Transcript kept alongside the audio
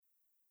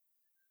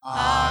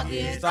Aquí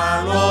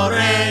están los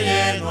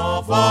reyes,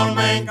 no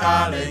formen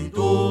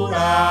calentura.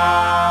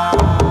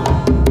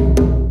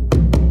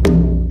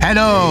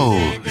 Hello,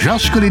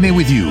 Georges Collinet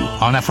with you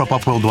on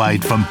Afropop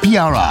Worldwide from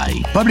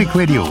PRI, Public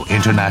Radio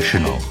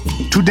International.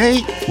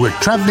 Today, we're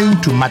traveling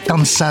to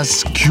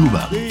Matanzas,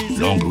 Cuba,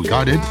 long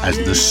regarded as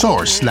the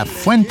source, La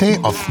Fuente,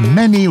 of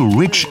many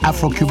rich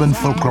Afro-Cuban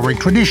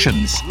folkloric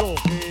traditions.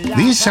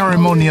 These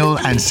ceremonial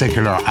and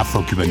secular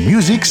Afro-Cuban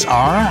musics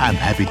are, I'm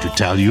happy to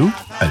tell you,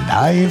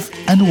 alive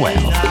and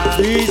well.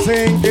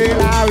 Dicen que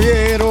la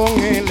vieron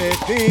en la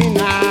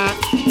esquina,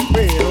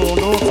 pero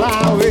no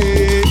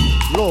sabe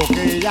lo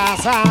que ya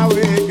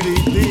sabe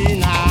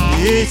Cristina.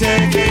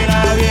 Dicen que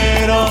la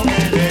vieron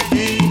en la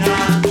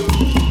esquina,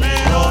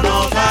 pero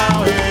no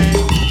sabe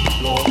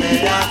lo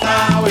que ya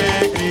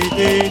sabe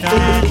Cristina.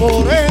 Y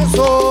por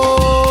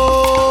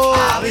eso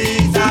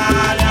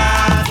avísale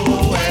a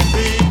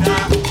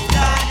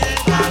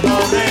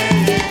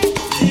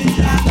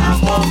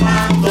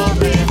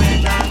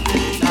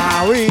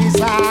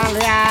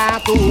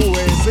tu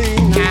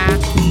vecina,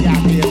 y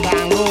aquí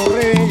están los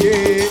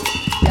reyes,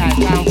 ya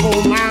están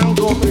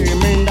formando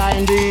tremenda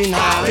indina.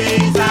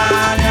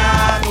 Avísale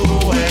a tu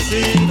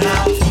vecina,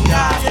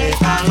 ya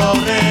están los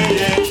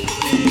reyes,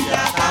 y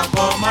ya están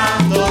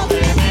formando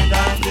tremenda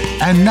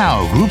indina. And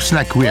now, groups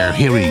like we're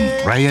hearing,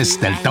 Reyes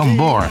del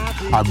Tambor,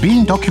 are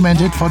being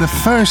documented for the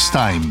first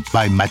time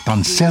by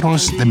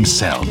Matanceros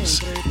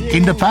themselves.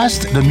 In the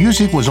past, the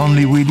music was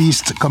only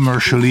released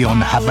commercially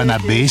on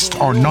Havana-based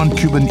or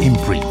non-Cuban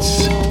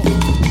imprints.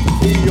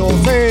 Yo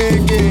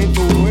sé que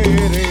tú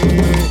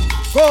eres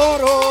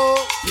coro,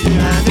 si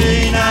la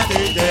andina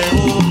te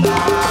gusta,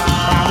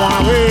 vamos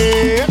a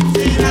ver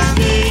si la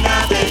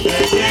andina te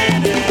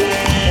tiene.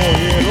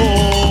 Óyelo,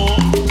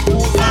 tú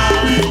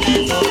sabes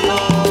quién soy yo,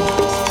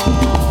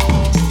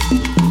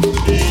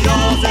 y yo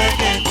sé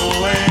quién tú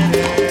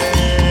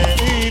eres,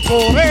 y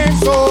por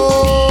eso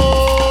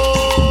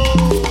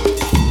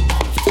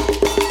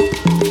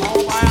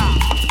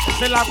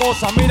la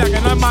cosa, mira que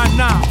no es más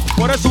nada.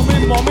 Por eso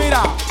mismo,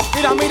 mira,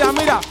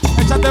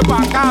 échate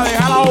pa' acá,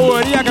 deja la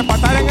bobería, que para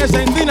estar en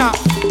esa indina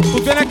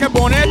tú tienes que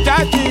ponerte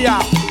al día.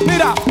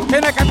 Mira,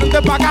 tienes que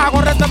irte pa' acá,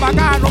 correrte pa'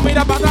 acá, no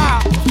mira pa'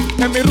 atrás.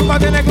 Que mi rumba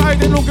tiene clave y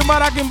tiene un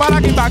quimbara,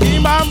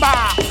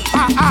 quimbamba.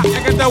 Es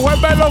que te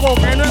vuelves loco,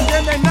 que no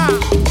entiendes nada.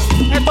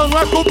 Esto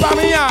no es culpa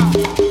mía,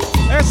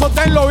 eso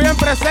tenlo bien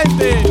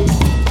presente.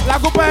 La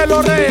culpa es de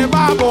los reyes,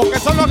 papo, que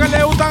son los que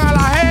le gustan a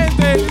la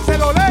gente,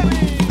 díselo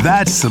Levi.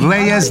 That's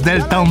Reyes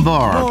del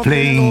Tambor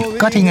playing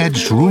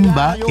cutting-edge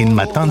rumba in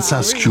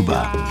Matanzas,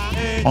 Cuba.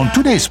 On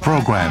today's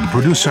program,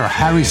 producer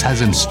Harris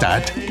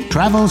Hazenstadt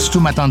travels to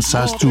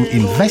Matanzas to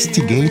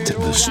investigate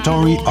the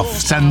story of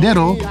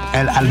Sandero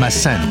El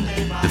Almacén,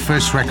 the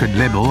first record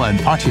label and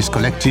artist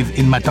collective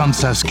in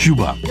Matanzas,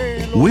 Cuba.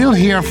 We'll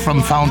hear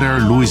from founder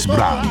Luis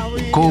Brown,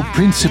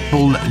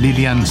 co-principal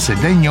Lilian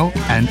Cedeño,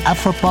 and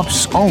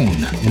Afropop's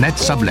own Ned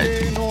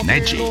Sublet,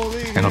 Neji.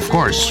 And of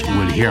course,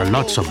 we'll hear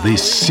lots of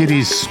this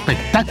city's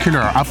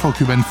spectacular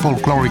Afro-Cuban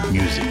folkloric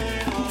music.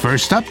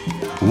 First up,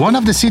 one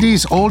of the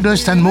city's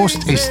oldest and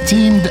most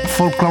esteemed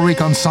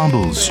folkloric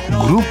ensembles,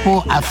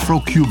 Grupo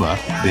Afro-Cuba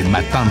de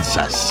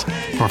Matanzas,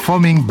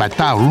 performing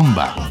Bata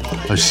Rumba,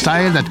 a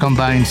style that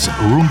combines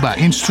rumba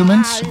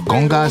instruments,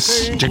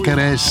 congas,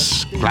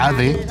 chequeres,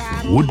 clave,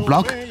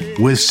 woodblock,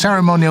 with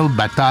ceremonial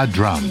Bata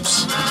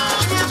drums.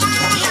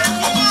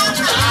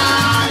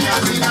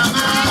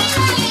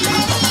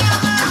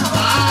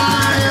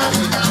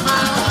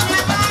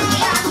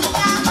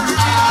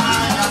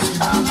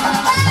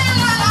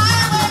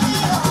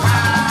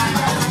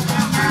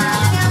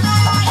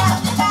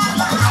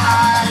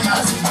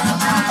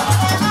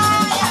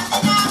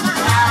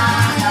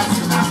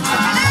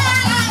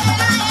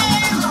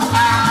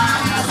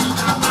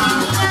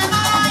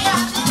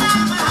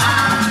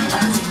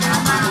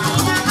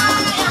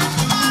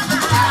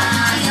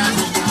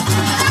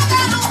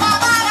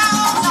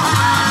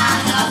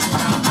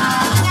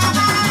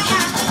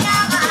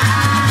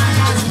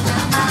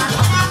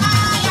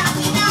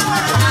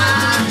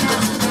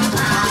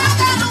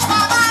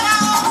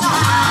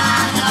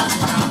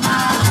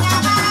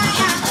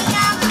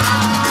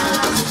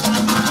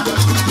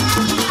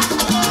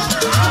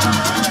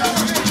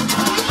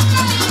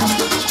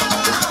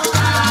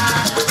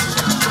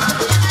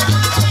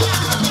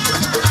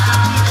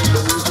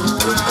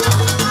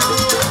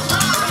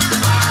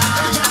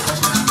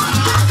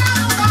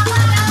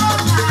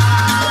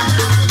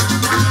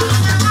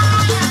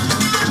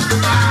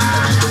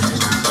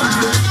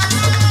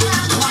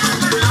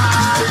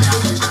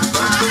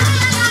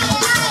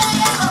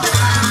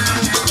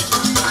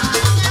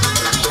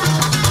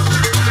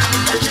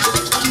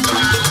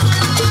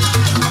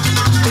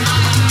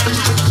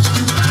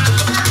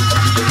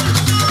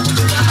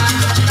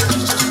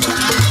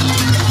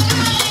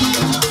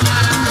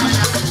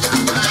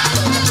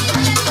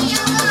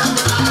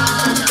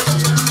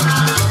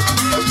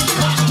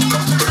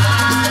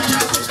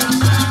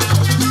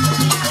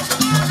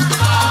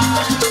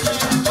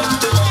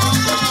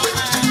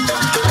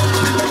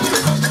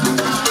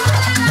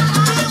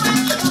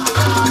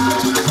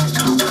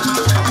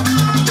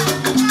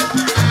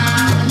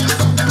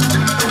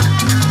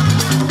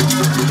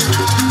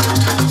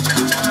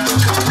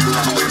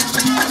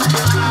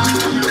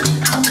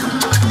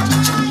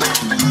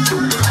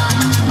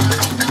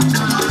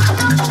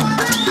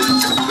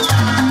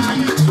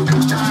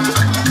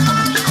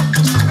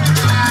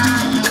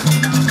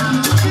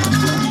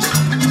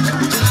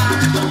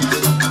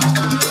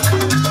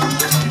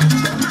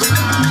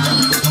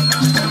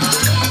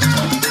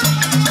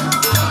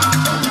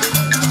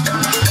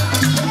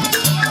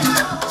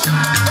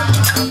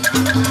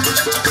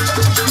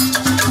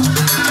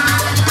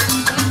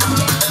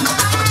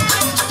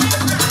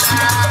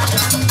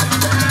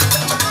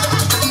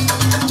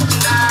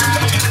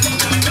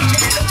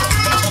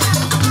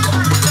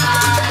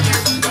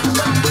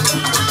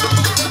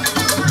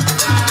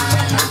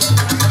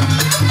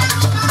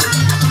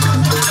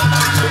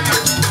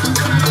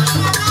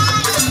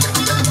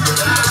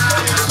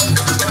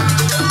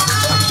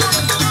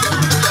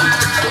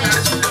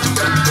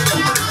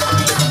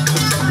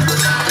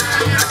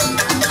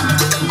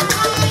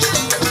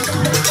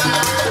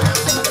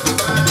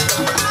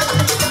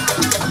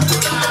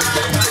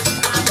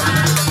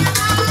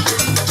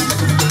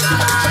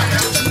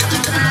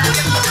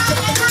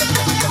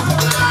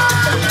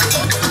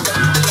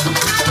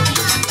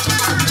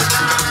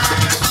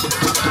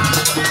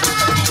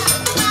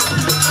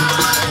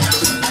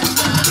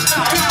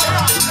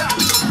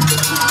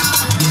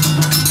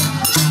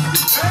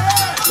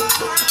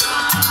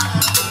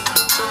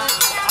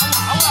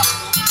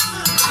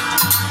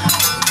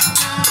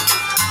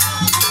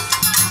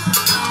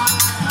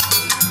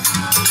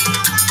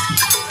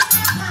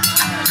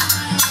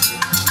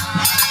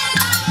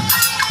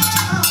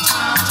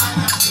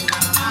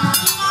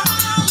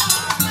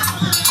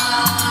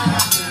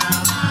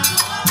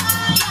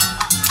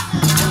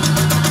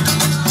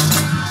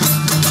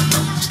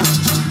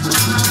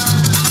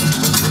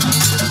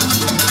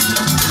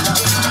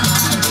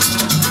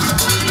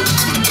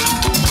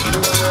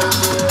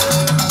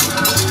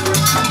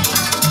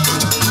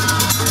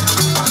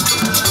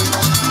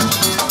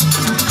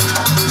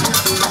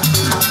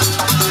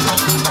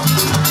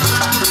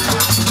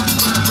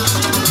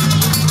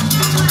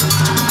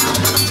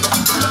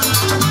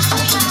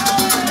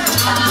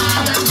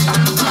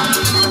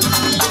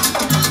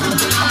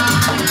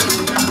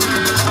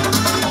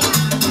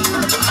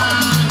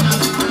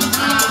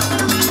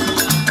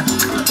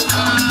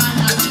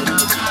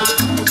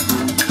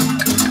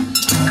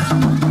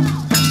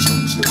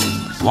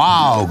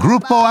 now,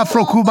 Grupo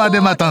Afro-Cuba de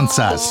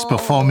Matanzas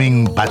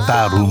performing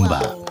Bata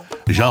Rumba.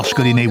 Georges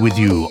Collinet with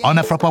you on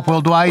Afropop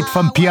Worldwide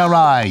from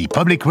PRI,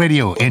 Public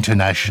Radio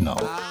International.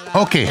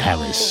 Okay,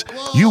 Harris,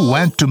 you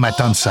went to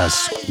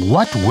Matanzas.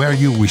 What were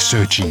you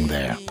researching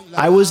there?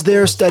 I was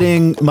there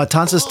studying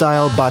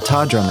Matanza-style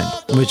Bata drumming,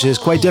 which is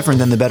quite different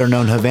than the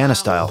better-known Havana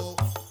style.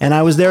 And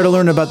I was there to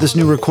learn about this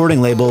new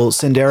recording label,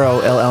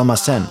 Sendero El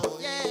Almacén.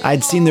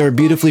 I'd seen their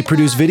beautifully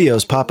produced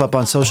videos pop up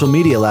on social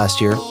media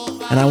last year,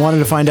 and I wanted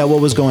to find out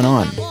what was going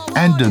on.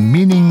 And the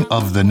meaning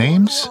of the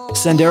names?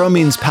 Sendero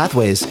means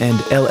pathways,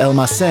 and El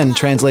Almacén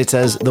translates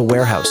as the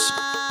warehouse.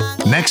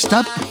 Next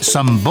up,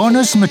 some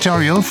bonus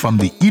material from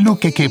the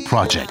Iluqueque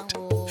project,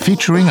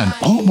 featuring an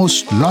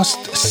almost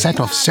lost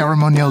set of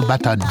ceremonial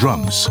Bata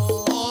drums.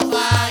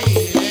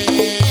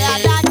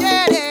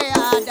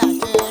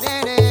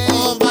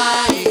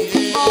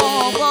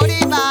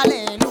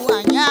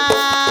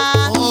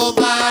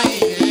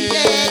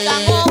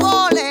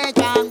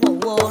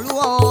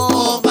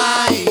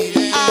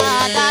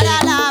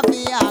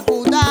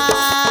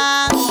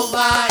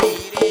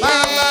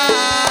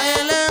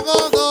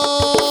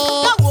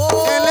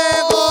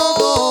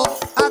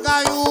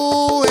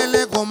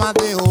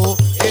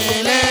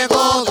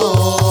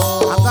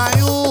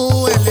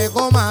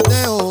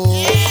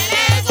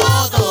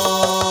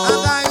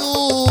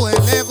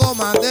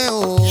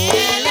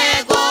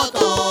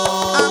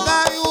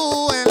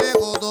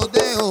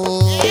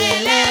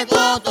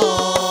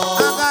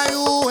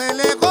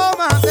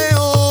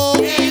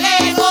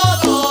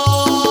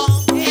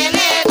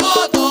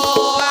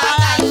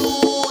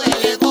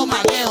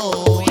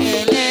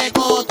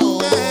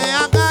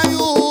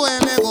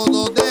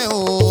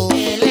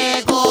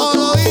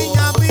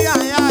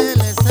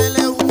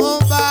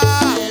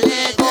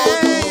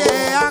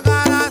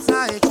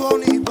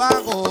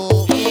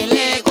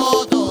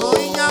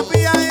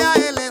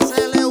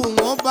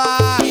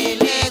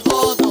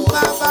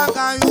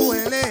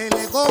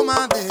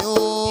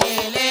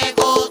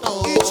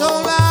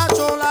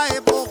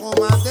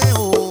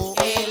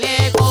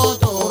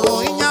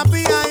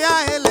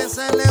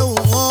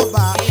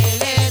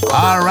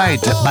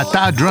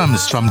 Bata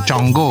drums from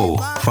Chongo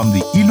from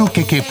the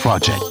Iluqueque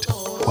project.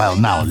 Well,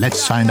 now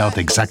let's find out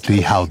exactly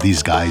how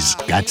these guys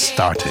got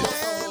started.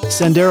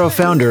 Sendero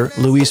founder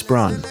Luis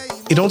Bran.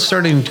 It all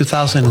started in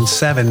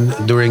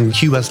 2007 during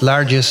Cuba's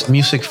largest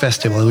music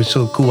festival, which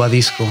was Cuba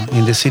Disco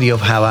in the city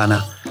of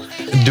Havana.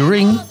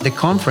 During the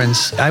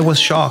conference, I was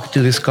shocked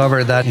to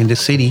discover that in the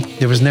city,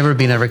 there was never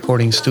been a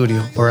recording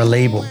studio or a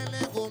label.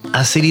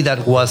 A city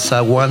that was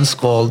once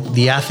called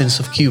the Athens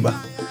of Cuba,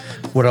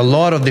 where a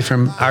lot of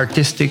different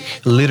artistic,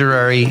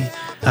 literary,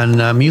 and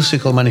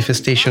musical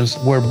manifestations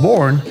were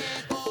born,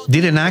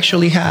 didn't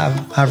actually have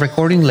a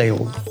recording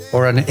label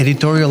or an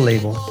editorial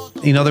label.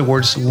 In other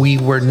words, we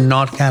were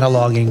not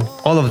cataloging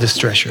all of these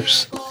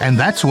treasures. And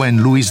that's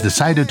when Luis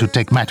decided to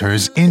take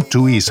matters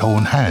into his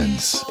own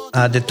hands.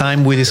 At the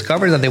time, we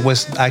discovered that there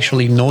was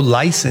actually no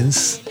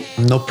license,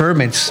 no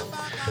permits.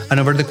 And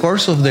over the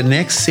course of the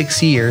next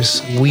 6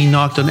 years, we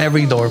knocked on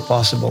every door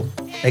possible,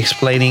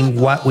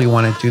 explaining what we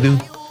wanted to do.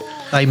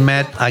 I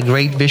met a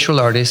great visual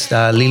artist,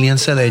 Lilian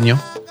Cedeño,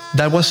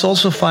 that was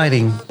also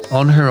fighting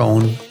on her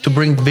own to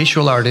bring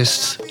visual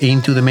artists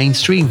into the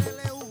mainstream.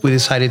 We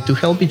decided to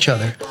help each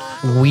other.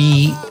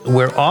 We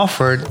were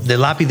offered the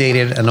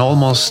dilapidated and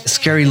almost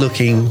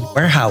scary-looking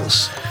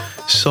warehouse.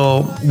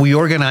 So we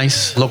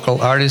organized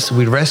local artists,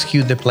 we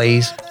rescued the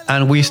place,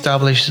 and we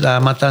established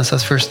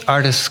Matanzas' first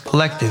artists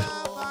collective.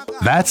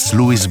 That's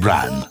Luis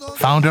Bran,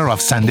 founder of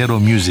Sendero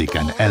Music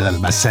and El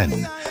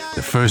Almacén,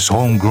 the first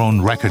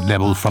homegrown record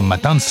label from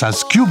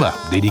Matanzas, Cuba,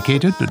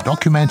 dedicated to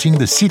documenting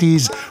the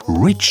city's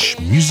rich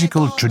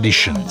musical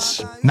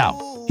traditions. Now,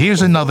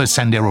 here's another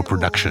Sendero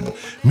production,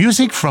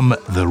 music from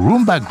the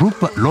rumba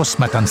group Los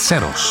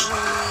Matanceros.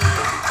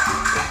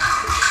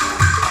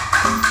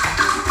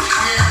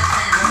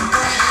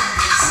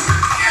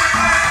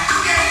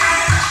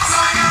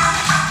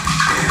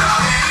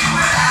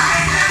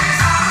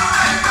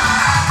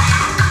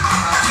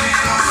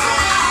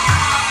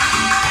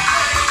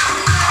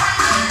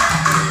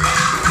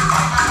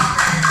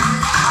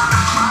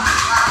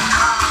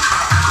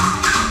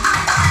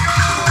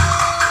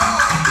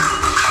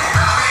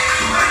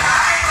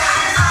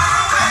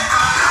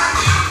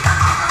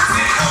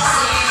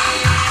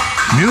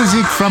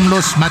 Music from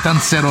Los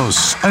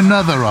Matanceros,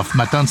 another of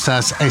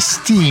Matanzas'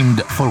 esteemed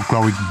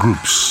folkloric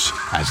groups,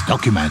 as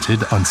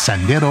documented on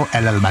Sendero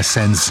El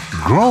Almacen's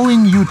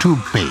growing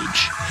YouTube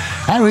page.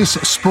 Harris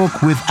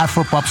spoke with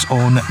Afropop's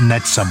own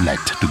Ned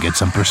Sublette to get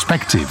some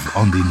perspective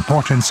on the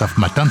importance of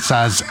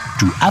Matanzas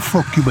to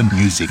Afro-Cuban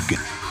music.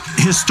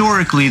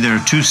 Historically, there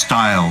are two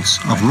styles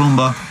of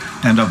rumba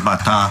and of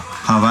bata,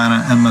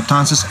 Havana and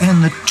Matanzas,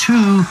 and the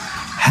two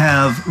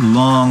have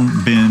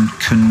long been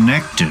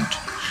connected.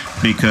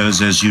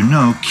 Because, as you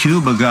know,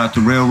 Cuba got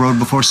the railroad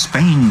before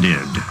Spain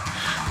did.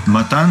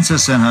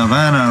 Matanzas and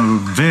Havana were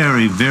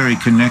very, very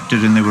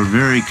connected, and they were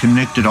very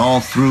connected all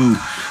through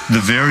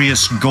the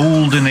various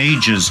golden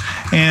ages.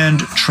 And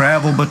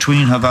travel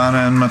between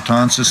Havana and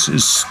Matanzas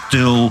is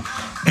still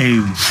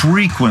a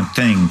frequent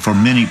thing for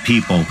many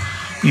people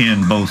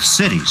in both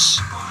cities.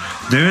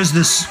 There's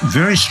this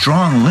very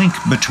strong link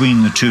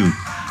between the two.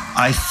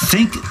 I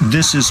think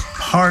this is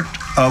part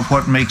of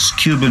what makes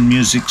Cuban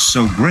music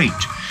so great,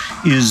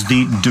 is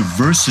the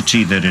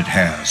diversity that it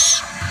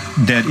has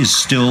that is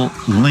still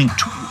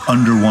linked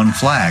under one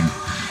flag.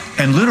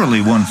 And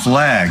literally one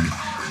flag.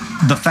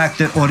 The fact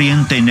that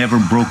Oriente never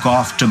broke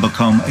off to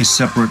become a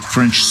separate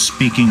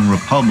French-speaking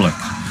republic,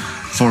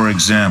 for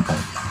example,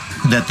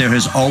 that there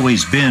has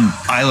always been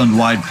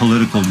island-wide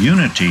political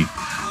unity,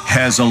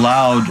 has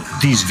allowed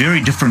these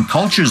very different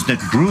cultures that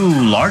grew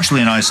largely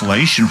in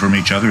isolation from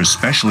each other,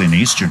 especially in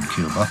eastern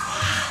Cuba,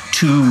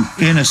 to,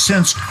 in a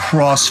sense,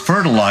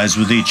 cross-fertilize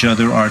with each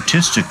other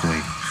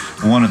artistically.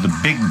 One of the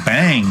big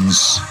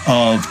bangs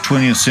of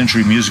 20th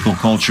century musical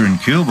culture in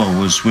Cuba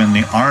was when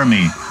the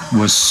army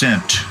was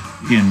sent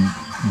in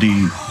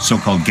the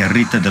so-called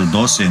Guerrita del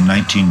Doce in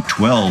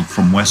 1912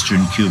 from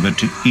western Cuba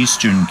to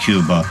eastern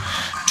Cuba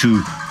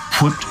to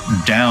put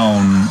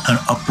down an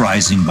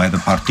uprising by the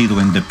Partido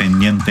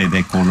Independiente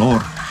de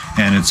Color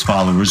and its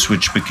followers,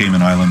 which became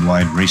an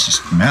island-wide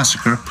racist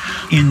massacre.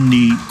 In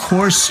the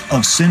course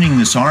of sending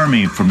this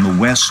army from the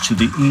west to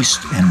the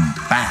east and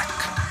back,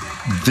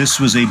 this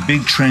was a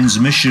big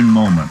transmission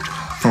moment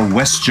for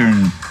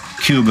western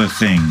Cuba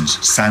things,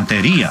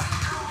 Santeria,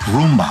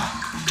 rumba,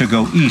 to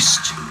go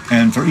east,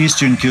 and for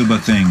eastern Cuba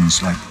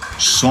things like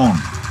son,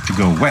 to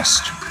go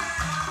west.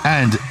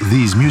 And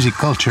these music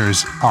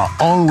cultures are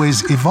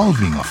always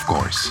evolving, of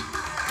course.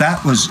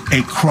 That was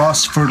a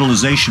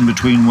cross-fertilization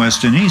between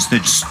West and East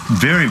that's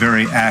very,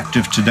 very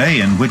active today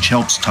and which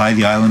helps tie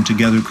the island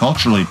together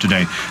culturally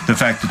today. The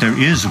fact that there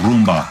is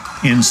rumba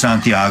in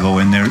Santiago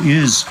and there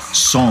is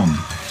son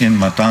in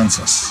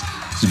Matanzas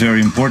is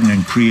very important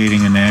in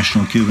creating a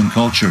national Cuban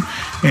culture.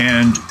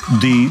 And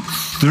the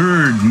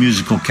third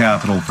musical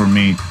capital for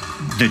me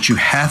that you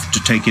have to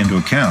take into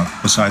account,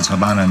 besides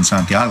Havana and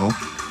Santiago,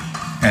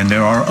 and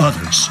there are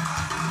others,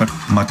 but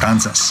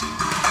Matanzas.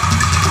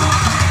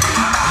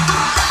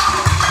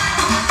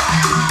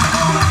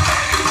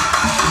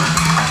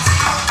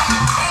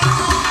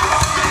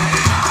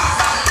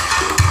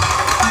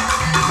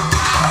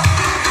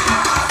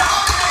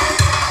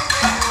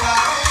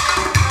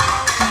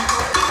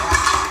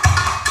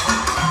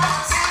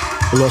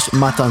 Los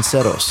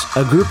Matanceros,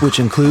 a group which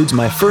includes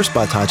my first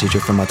Bata teacher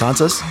from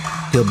Matanzas,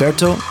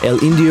 Gilberto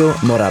El Indio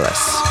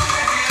Morales.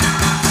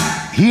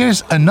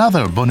 Here's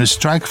another bonus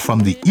track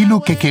from the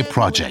Iluqueque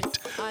project,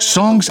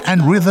 Songs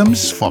and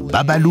Rhythms for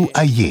Babalu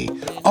Aye,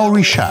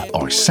 Orisha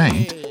or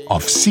Saint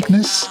of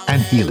Sickness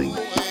and Healing.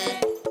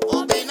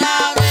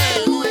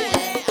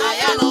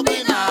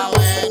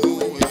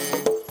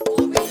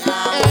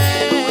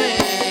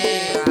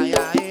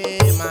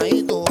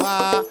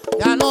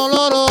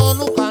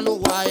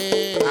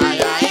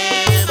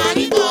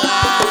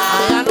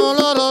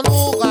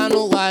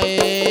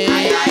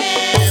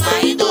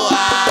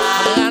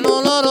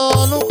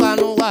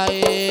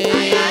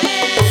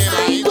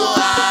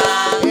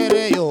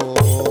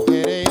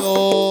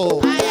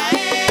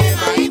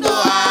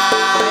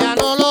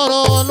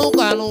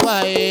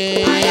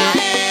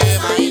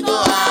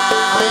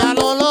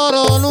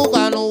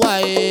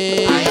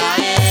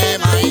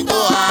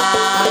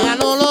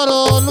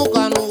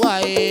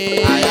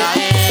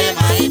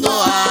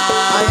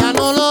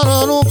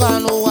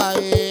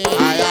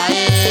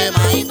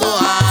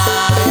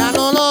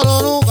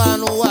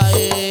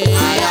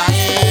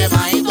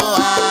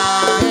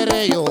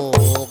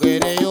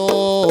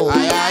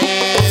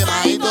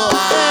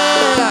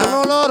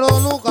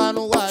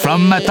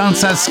 From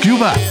Matanzas,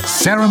 Cuba,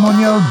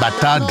 ceremonial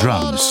Bata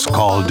drums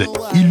called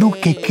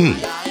Iluqueque,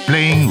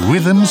 playing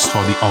rhythms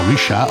for the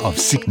Orisha of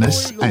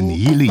sickness and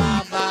healing,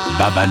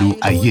 Babalu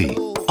Aye,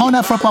 on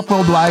Afropop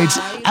Worldwide's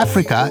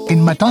Africa in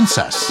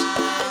Matanzas.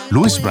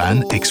 Louis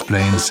Brand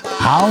explains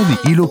how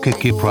the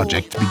Iluqueque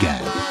project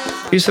began.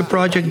 It's a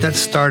project that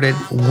started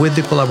with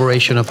the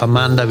collaboration of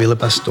Amanda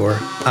Villepastor.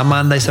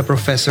 Amanda is a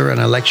professor and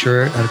a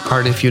lecturer at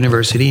Cardiff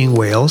University in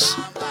Wales.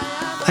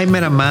 I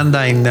met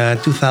Amanda in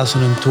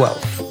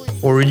 2012.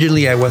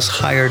 Originally, I was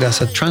hired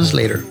as a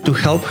translator to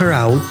help her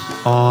out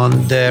on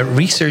the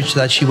research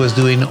that she was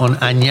doing on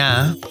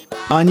Aña.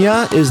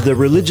 Aña is the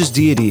religious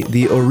deity,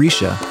 the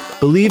Orisha,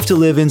 believed to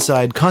live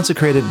inside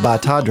consecrated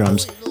Bata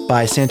drums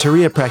by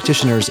Santeria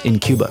practitioners in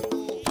Cuba.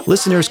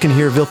 Listeners can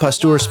hear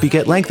Villepastor speak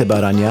at length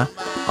about Aña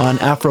on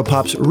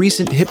Afropop's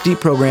recent Hip Deep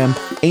program,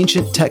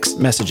 Ancient Text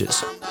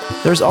Messages.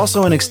 There's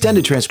also an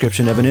extended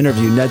transcription of an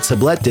interview Ned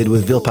Sublette did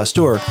with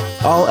Villepastor,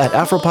 all at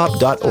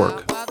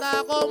afropop.org.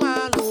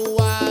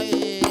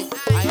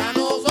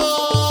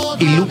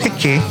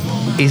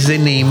 Iluqueque is the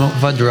name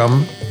of a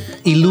drum.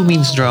 Ilu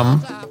means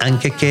drum, and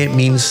Queque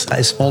means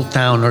a small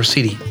town or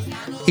city.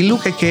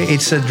 Iluqueque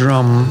is a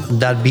drum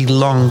that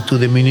belonged to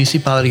the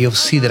municipality of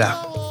Sidra.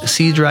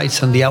 Sidra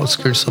is on the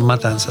outskirts of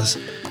Matanzas.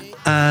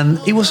 And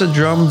it was a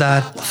drum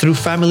that, through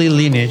family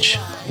lineage,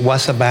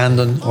 was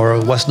abandoned or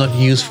was not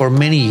used for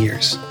many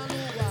years.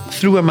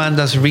 Through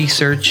Amanda's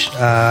research,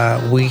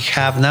 we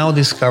have now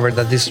discovered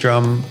that this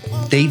drum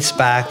dates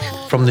back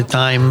from the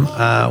time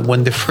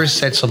when the first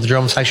sets of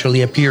drums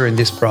actually appear in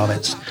this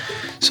province.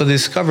 So the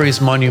discovery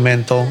is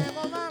monumental.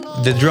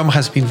 The drum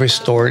has been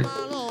restored.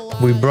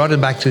 We brought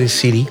it back to the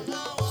city.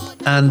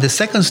 And the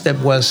second step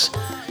was,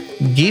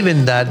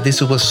 given that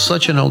this was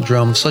such an old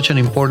drum, such an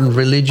important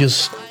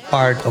religious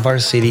part of our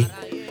city,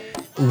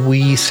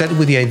 we set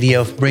with the idea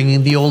of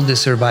bringing the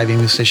oldest surviving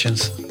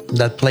musicians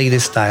that play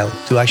this style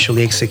to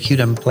actually execute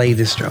and play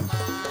this drum.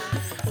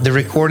 The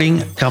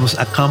recording comes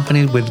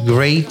accompanied with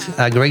great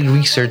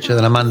research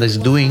that Amanda is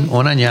doing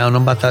on Añá,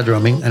 on Bata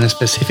drumming, and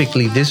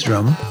specifically this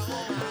drum.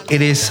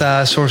 It is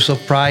a source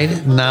of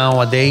pride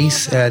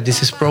nowadays.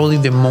 This is probably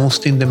the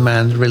most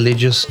in-demand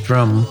religious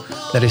drum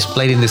that is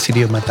played in the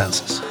city of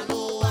Matanzas.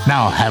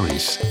 Now,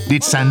 Harris,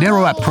 did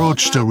Sandero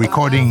approach the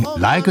recording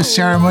like a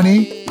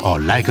ceremony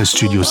or like a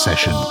studio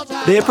session?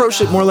 They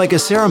approached it more like a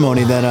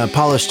ceremony than a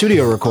polished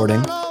studio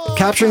recording,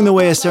 capturing the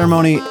way a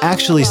ceremony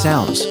actually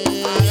sounds.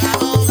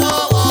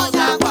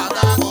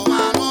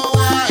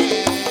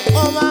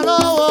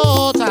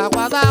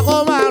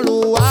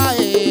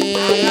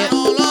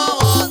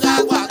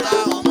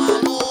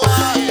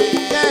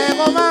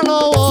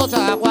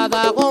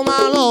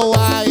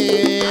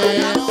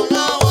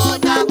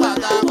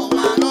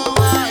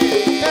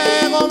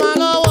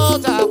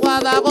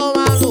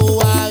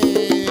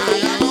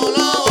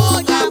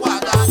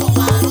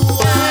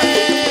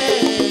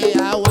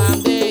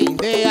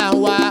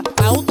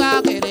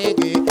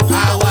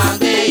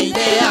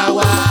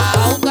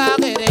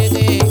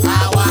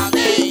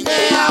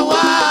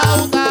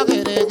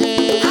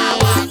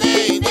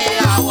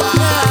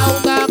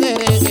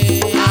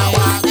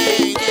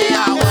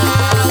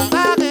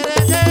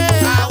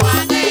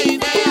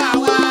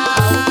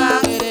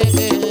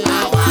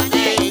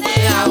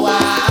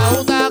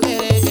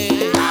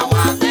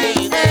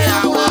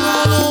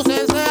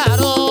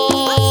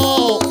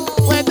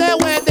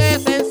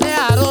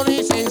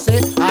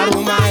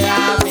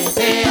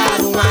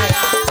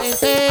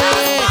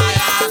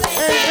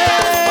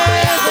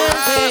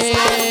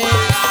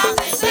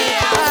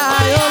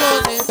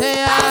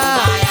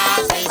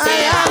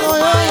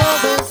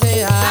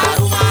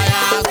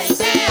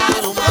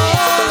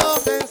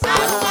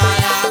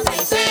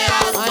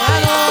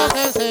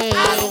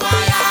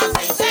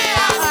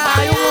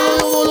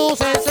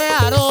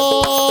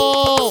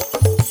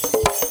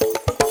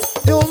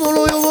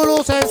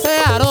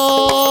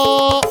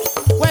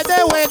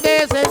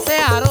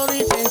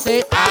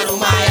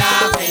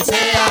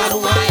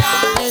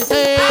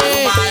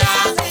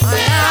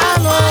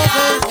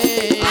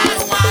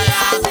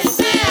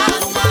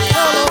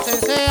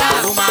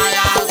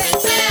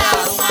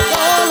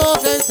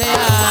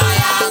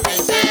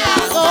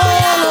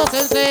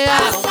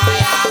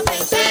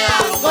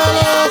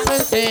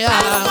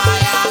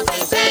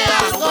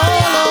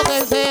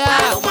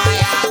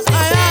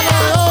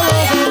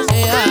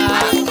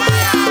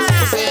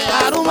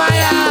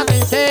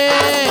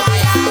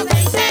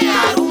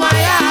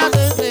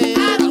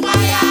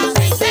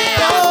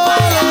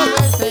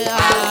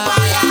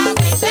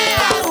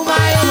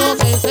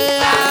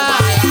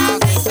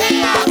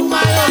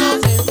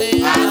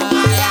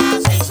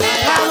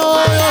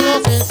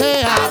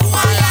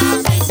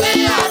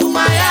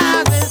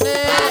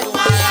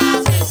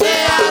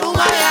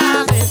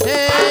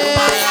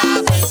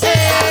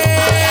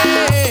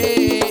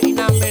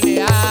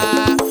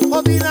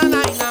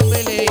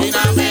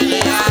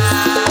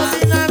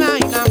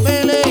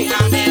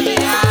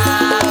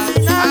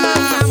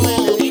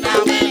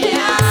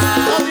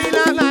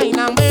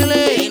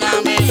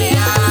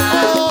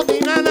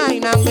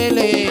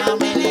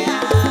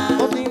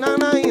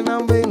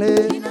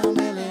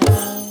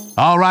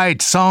 All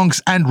right,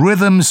 songs and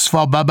rhythms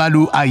for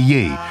Babalu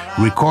Aye,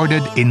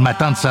 recorded in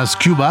Matanzas,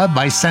 Cuba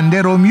by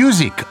Sandero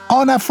Music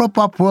on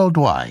Afropop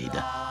Worldwide.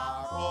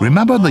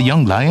 Remember the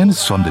Young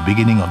Lions from the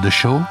beginning of the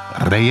show,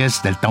 Reyes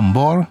del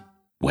Tambor?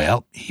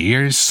 Well,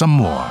 here's some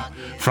more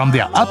from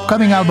their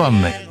upcoming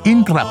album,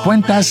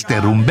 Intrapuentas de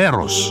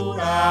Rumberos.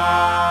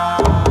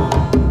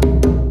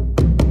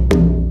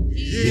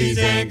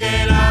 Dicen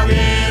que la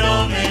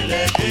vieron en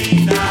la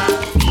esquina,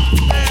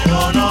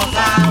 pero no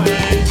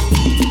saben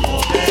lo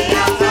que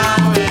ella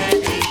sabe,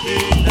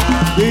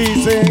 Cristina.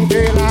 Dicen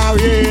que la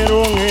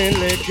vieron en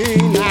la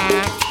esquina,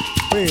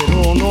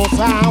 pero no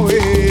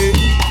sabe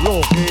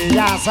lo que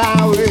ella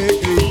sabe,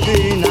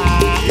 Cristina.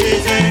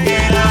 Dicen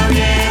que la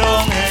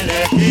vieron en la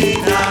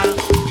esquina,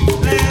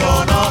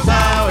 pero no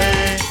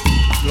sabe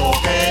lo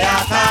que ella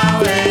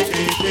sabe,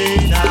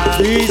 Cristina.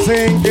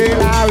 Dicen que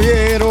la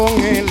vieron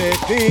en la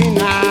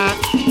esquina,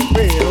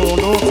 pero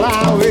no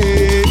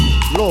sabe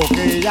lo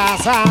que ella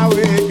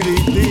sabe,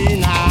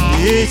 Cristina.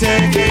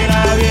 Dicen que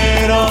la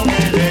vieron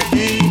en la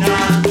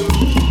esquina,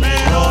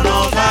 pero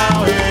no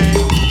sabe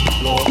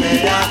lo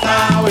que ella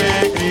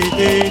sabe,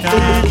 Cristina.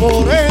 Y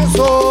por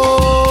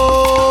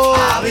eso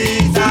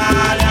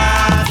avísale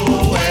a tu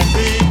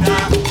vecina,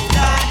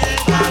 ya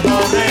llegan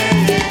los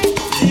reyes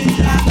y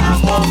ya están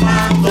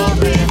formando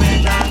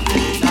tremenda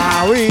fila.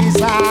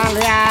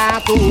 avísale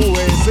a tu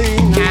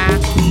vecina,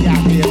 que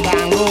aquí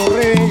están los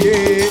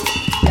reyes,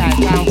 ya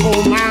están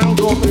fumando.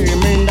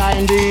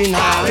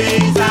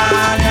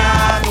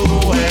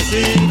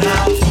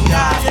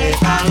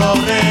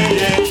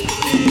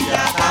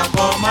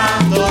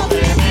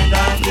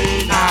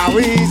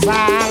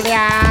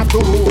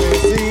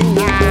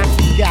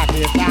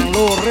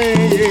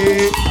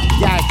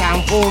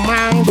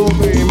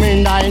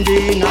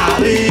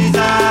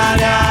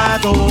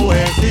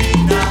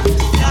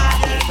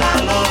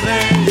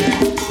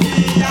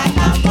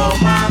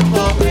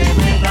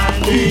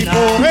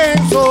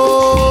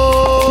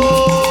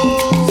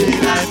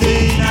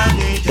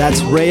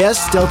 Reyes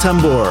del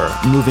Tambor,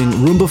 moving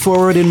rumba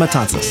forward in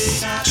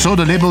Matanzas. So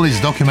the label is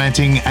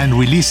documenting and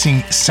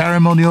releasing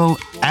ceremonial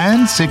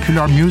and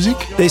secular music?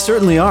 They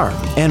certainly are.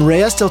 And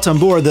Reyes del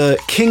Tambor, the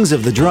kings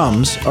of the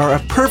drums, are a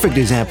perfect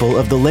example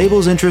of the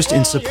label's interest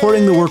in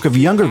supporting the work of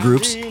younger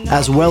groups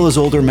as well as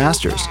older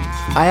masters.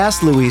 I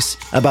asked Luis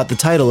about the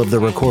title of the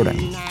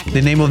recording.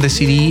 The name of the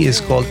CD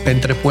is called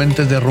Entre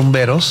Puentes de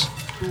Rumberos,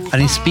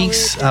 and it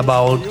speaks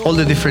about all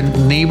the different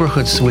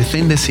neighborhoods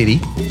within the city.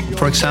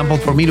 For example,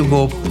 for me to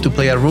go to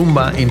play a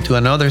rumba into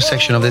another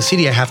section of the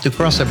city, I have to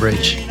cross a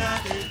bridge.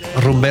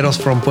 Rumberos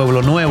from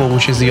Pueblo Nuevo,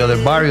 which is the other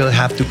barrio,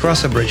 have to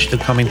cross a bridge to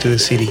come into the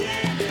city.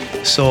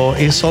 So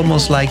it's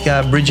almost like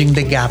bridging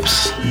the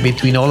gaps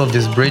between all of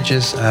these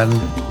bridges and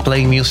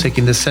playing music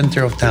in the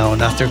center of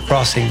town after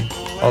crossing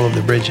all of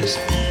the bridges.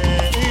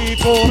 Y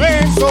por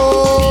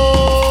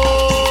eso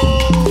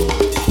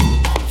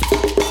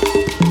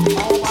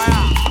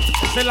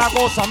Esa es la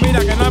cosa, mira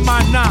que no es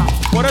más nada.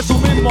 Por eso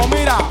mismo,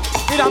 mira,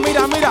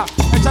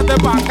 échate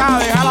pa' acá,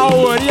 deja la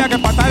bobería que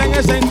para estar en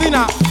esa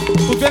indina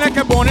tú tienes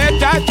que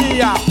ponerte al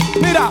día.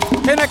 Mira,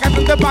 tienes que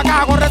atender pa'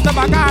 acá, correrte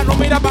pa' acá, no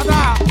mira pa'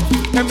 atrás.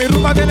 Que mi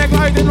rumba tiene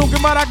clave y tiene un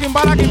kimbara,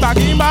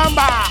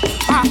 kimbamba.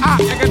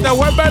 Es que te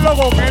vuelves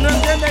loco, que no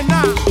entiendes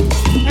nada.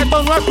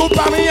 Esto no es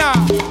culpa mía,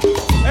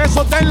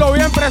 eso tenlo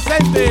bien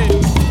presente.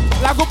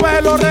 La culpa es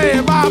de los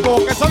reyes,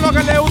 papo, que son los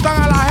que le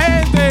gustan a la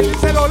gente.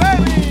 Díselo,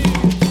 Levi.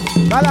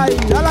 Dale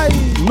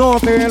ahí. no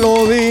te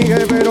lo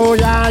dije, pero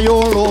ya yo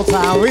lo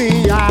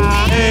sabía.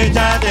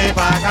 Échate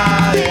pa'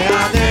 acá,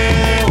 déjate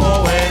de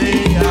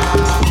bobería.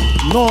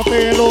 No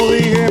te lo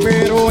dije,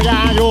 pero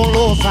ya yo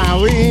lo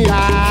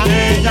sabía.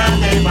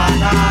 Échate pa'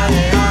 acá,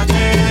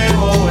 déjate de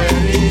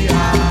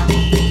bobería.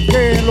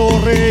 Que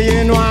los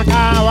reyes no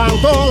acaban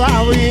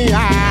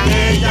todavía.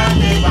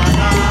 Échate pa'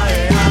 acá,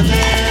 déjate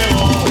de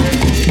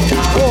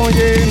bobería.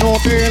 Oye, no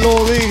te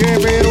lo dije,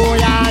 pero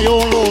ya yo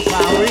lo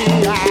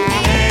sabía.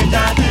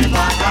 Échate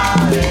pa'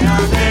 acá,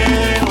 déjate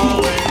de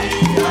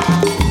bobería.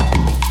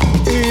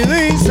 Y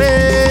dice,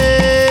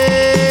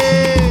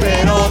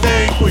 Pero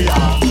ten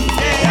cuidado,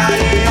 que ya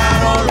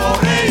llegaron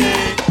los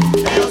reyes.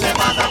 Ellos se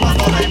pasan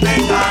cuando la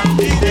inventan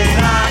y te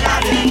la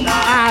calientan.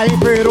 ay,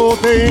 pero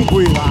ten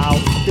cuidado,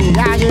 que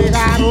ya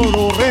llegaron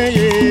los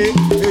reyes.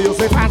 Ellos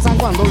se pasan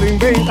cuando lo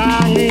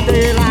inventan y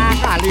te la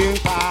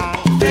calientan.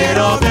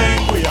 Pero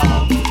ten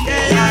cuidado,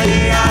 que ya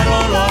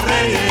llegaron los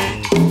reyes.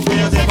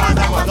 Ellos se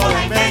pasan cuando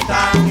la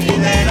inventan y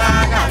te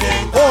la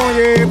calientan.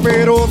 Oye,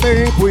 pero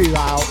ten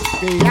cuidado,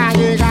 que ya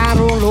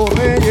llegaron los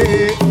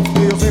reyes.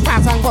 Ellos se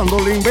pasan cuando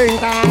lo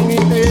inventan y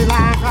te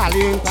la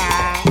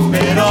calientan.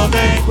 Pero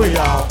ten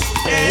cuidado,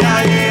 que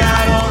ya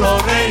llegaron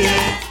los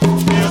reyes.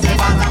 Ellos se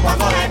pasan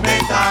cuando la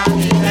inventan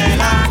y te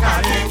la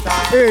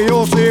calientan.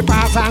 Ellos se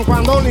pasan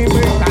cuando lo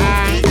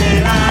inventan. Y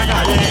te la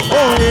calientan.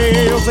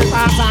 Oye, ellos se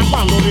pasan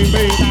cuando lo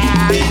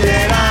inventan. Y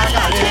te la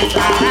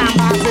calientan.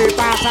 Caramba, se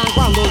pasan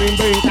cuando lo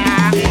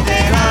inventan. Y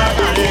te la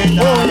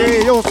calientan.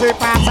 Oye, ellos se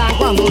pasan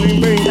cuando lo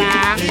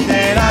inventan. Y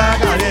te la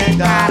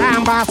calientan.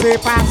 Caramba, se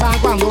pasan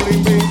cuando lo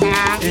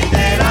inventan. Y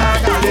te la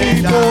Y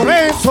calientan. por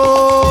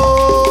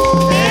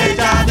eso,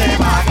 Échate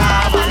pa'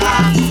 acá,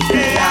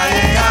 que ya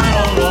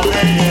llegaron los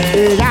reyes.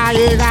 que ya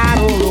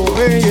llegaron los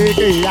reyes,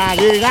 que ya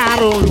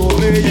llegaron los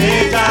reyes.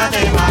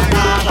 Échate pa'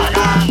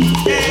 acá,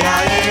 que ya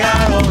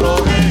llegaron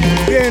los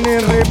reyes.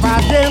 Vienen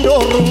repartiendo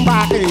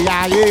rumba, que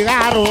ya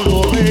llegaron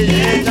los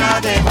reyes.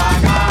 Échate pa'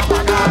 acá,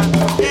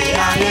 que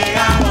ya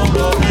llegaron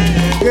los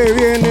reyes. Que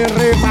vienen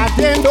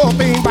repartiendo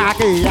timba,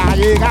 que ya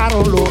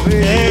llegaron los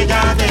reyes.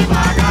 Échate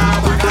pa' acá,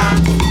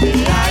 que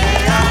ya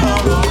llegaron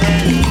los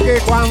reyes. Que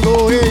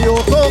cuando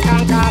ellos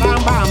tocan,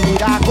 caramba,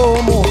 mira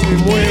cómo se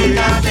mueve.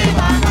 Échate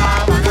pa'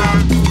 acá,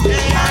 que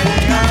ya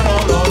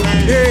llegaron los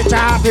reyes.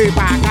 Échate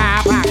pa'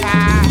 acá,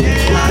 Que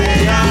ya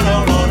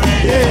llegaron los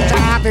reyes.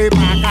 échate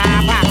pa' acá,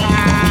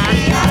 Que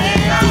ya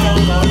llegaron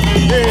los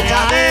reyes.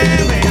 échate.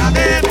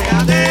 Péate,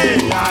 ya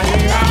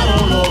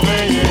llegaron los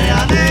reyes.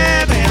 Péate,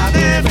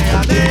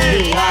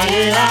 ya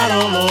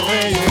llegaron los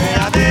reyes.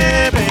 Péate,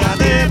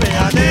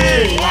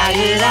 ya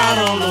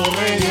llegaron los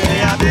reyes.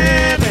 Péate,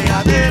 ya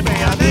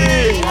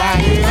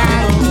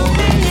llegaron los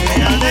reyes.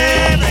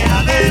 Péate,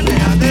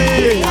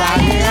 ya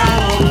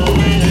llegaron los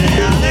reyes.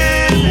 Ya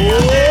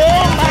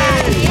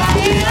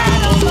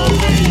llegaron los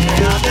reyes. Ya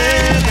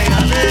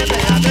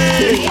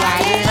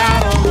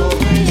llegaron los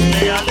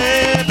reyes.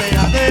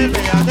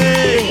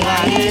 Ya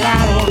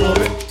llegaron los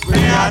reyes.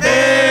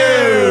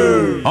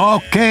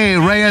 Okay,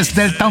 Reyes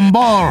del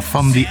Tambor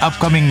from the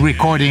upcoming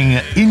recording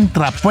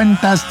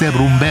Intrapuentas de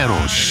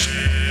Rumberos.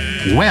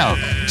 Well,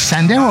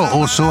 Sandero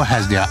also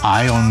has their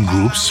eye on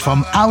groups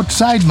from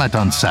outside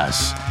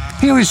Matanzas.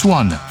 Here is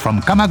one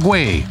from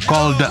Camagüey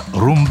called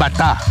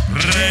Rumbata.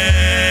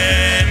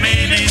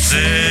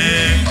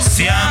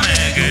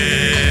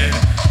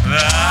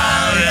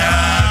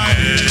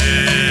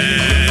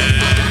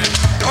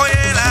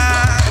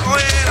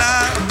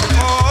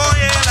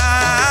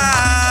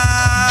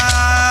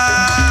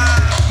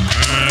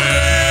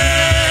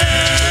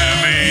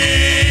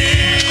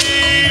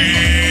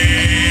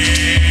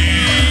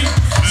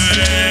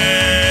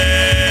 Yeah.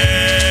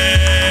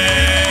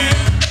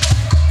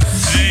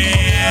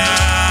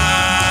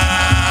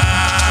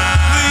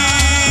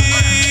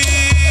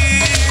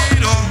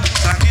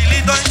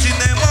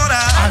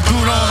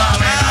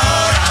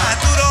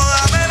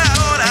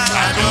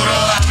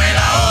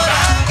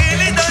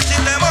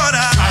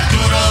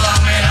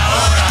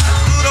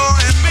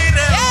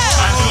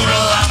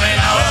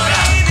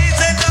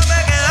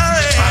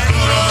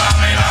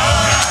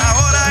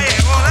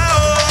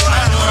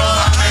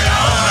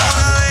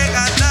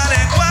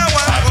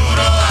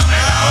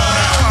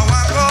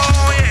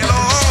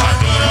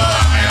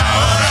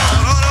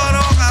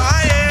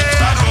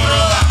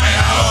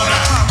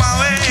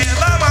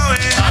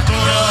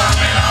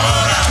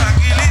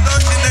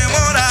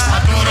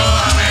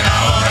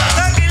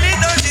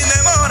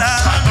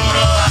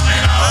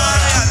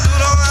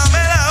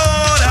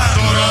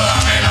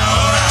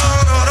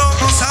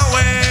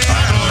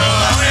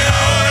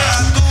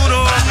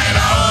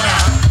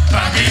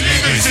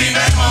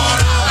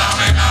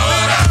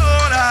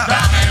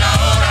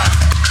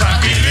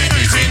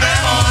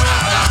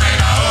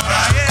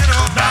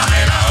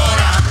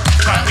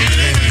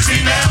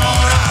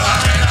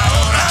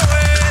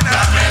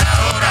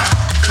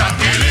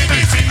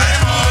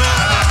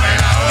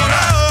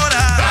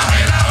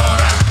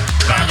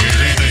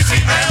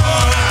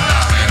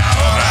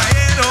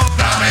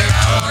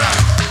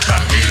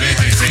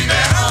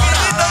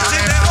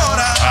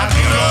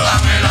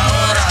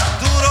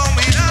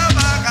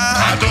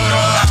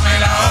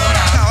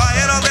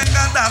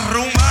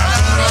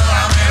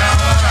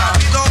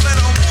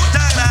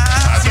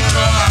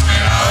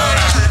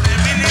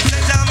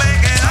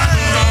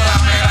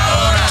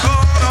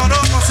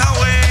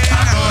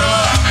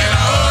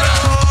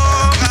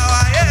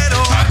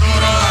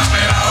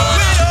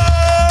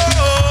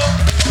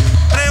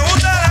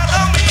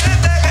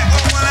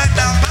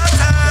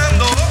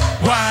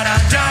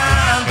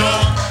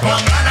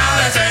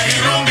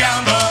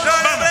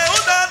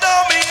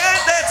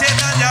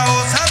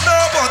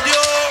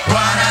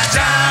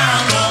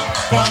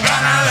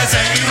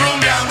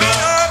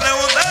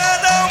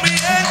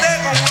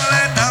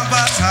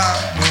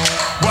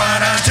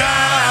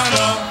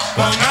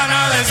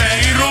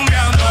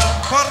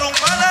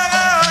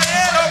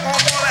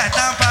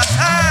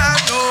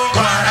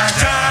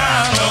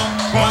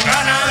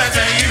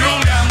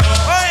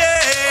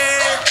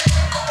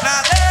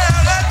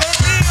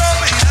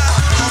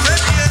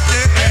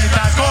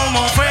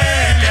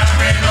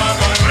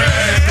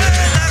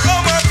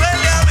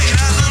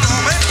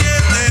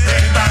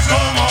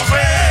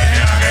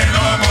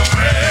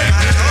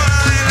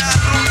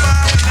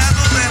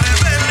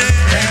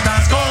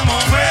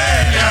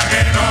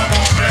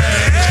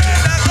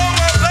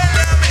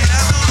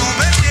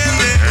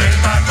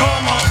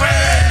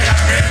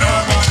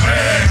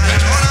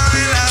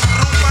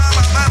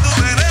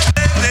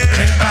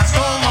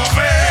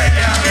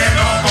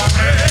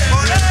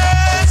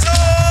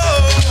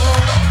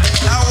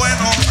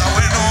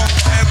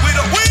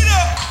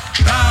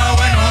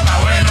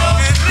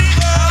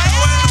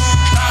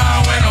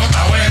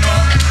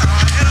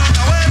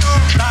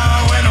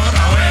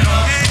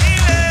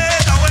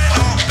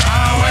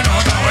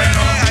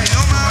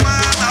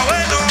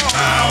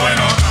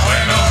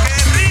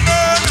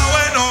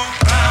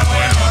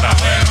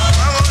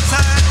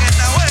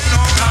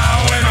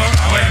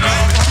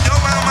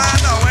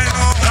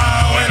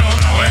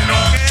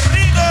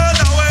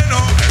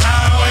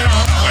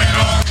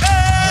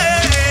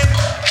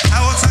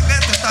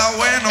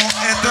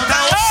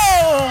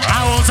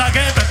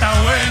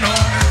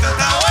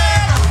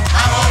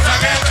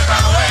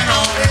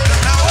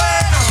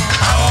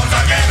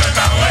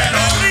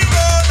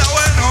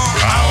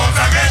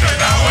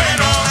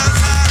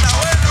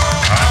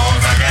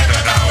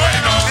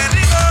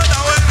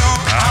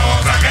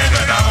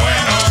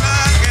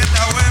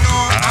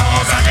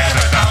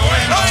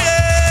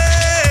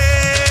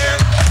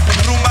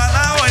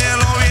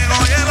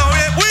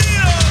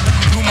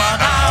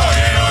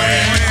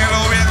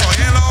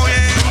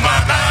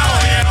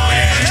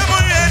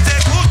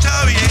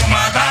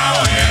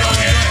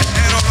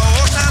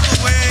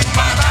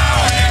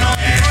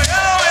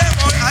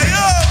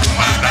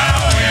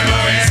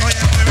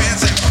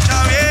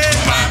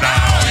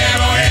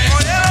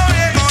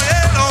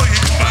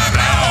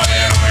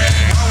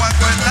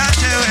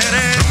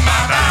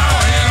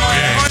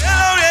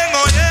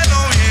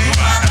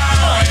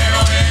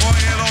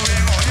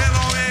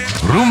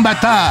 From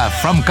Bata,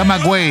 from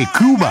Camagüey,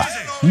 Cuba.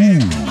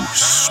 Ooh,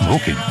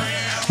 smoking.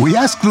 We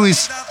asked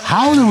Luis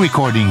how the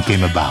recording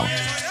came about.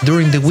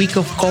 During the Week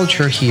of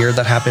Culture here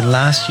that happened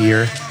last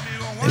year,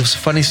 it was a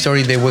funny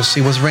story. It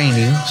was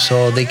raining,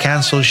 so they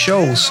canceled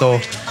shows. So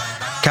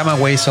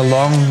Camagüey is a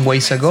long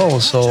ways ago.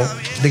 So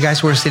the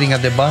guys were sitting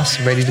at the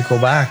bus ready to go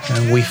back,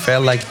 and we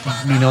felt like,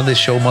 the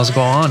show must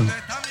go on.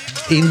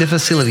 In the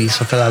facilities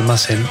of El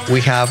Almacén,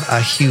 we have a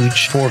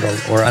huge portal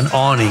or an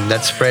awning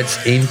that spreads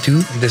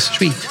into the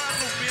street.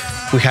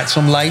 We had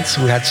some lights,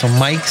 we had some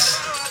mics.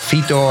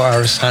 Fito,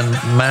 our son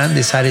man,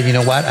 decided,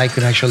 I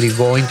could actually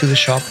go into the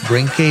shop,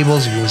 bring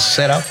cables, we'll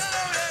set up,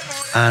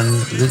 and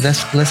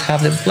let's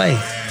have them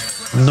play.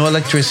 No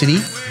electricity,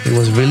 it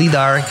was really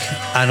dark,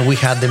 and we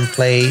had them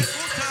play.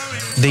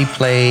 They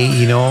play,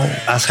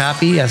 as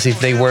happy as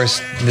if they were,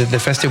 the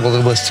festival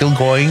was still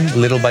going.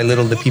 Little by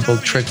little, the people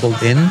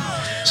trickled in.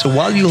 So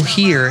what you'll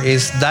hear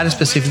is that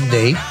specific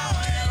day,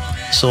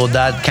 so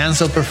that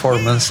canceled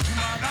performance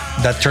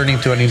that turned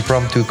into an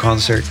impromptu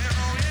concert.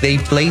 They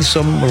played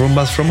some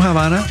rumbas from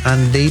Havana,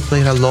 and they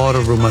played a lot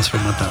of rumbas from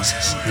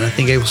Matanzas. And I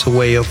think it was a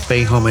way of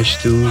paying homage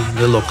to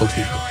the local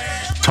people.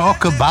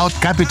 Talk about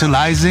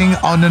capitalizing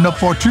on an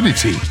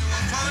opportunity.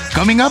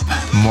 Coming up,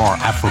 more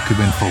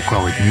Afro-Cuban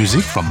folkloric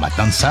music from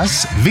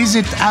Matanzas.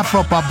 Visit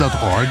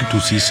afropop.org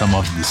to see some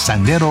of the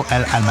Sendero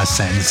El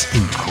Almacen's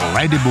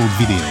incredible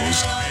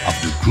videos of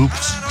the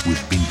groups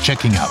we've been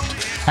checking out.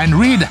 And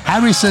read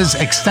Harris's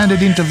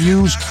extended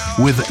interviews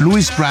with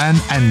Luis Brand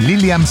and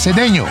Lilian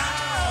Cedeno.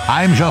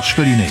 I'm Georges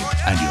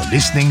Collinet, and you're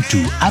listening to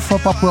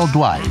Afropop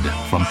Worldwide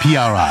from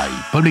PRI,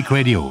 Public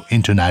Radio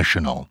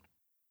International.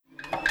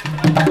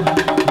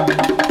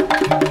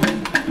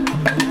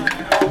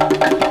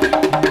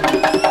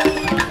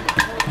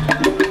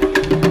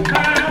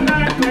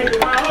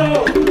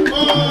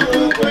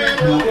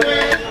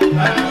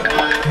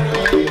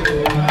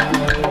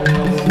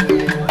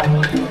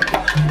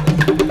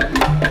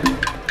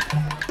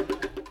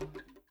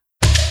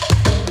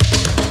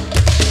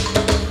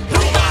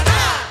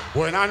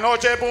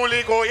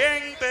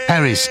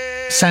 Harris,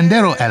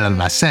 Sendero El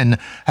Almacén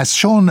has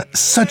shown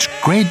such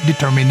great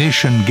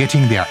determination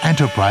getting their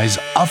enterprise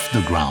off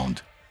the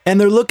ground. And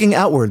they're looking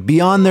outward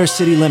beyond their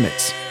city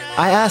limits.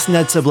 I asked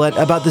Ned Sublette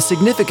about the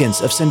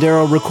significance of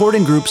Sendero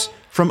recording groups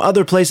from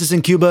other places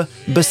in Cuba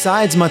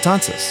besides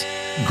Matanzas.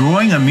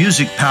 Growing a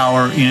music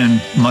power in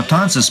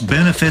Matanzas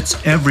benefits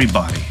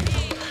everybody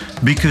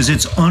because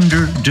it's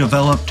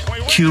underdeveloped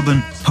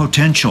Cuban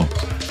potential.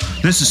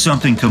 This is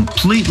something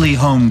completely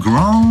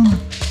homegrown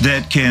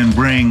that can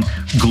bring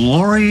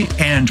glory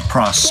and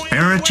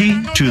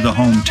prosperity to the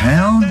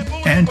hometown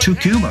and to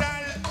Cuba.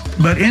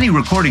 But any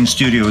recording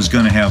studio is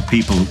going to have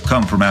people who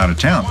come from out of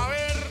town.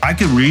 I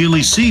could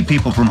really see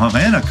people from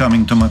Havana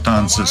coming to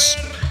Matanzas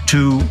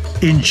to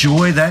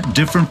enjoy that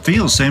different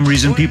feel. Same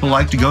reason people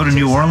like to go to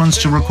New Orleans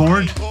to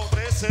record.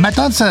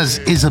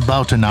 Matanzas is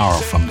about an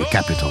hour from the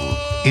capital.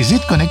 Is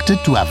it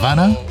connected to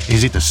Havana?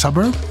 Is it a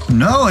suburb?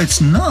 No, it's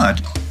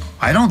not.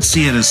 I don't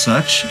see it as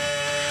such.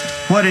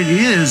 What it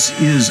is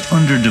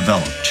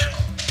underdeveloped.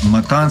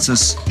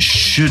 Matanzas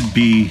should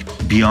be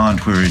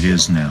beyond where it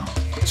is now.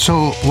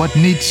 So what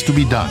needs to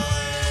be done?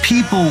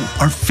 People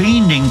are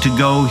fiending to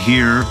go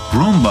hear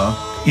rumba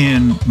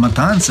in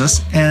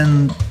Matanzas,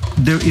 and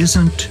there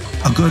isn't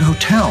a good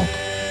hotel.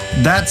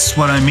 That's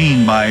what I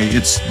mean by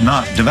it's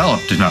not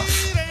developed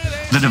enough.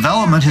 The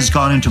development has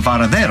gone into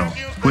Varadero,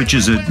 which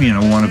is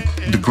one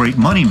of the great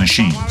money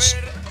machines.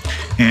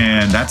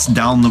 And that's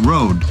down the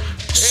road.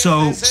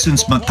 So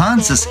since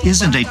Matanzas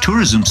isn't a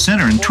tourism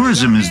center, and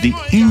tourism is the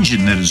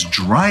engine that is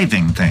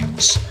driving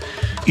things,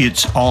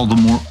 it's all the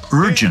more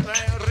urgent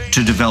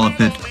to develop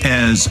it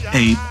as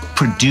a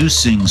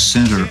producing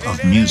center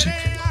of music.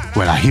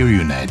 Well, I hear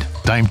you, Ned.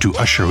 Time to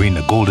usher in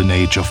a golden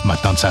age of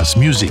Matanzas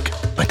music.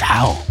 But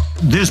how?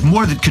 There's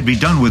more that could be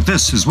done with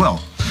this as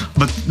well.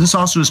 But this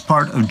also is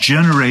part of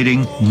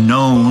generating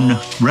known,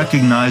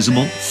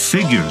 recognizable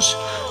figures.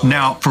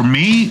 Now, for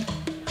me,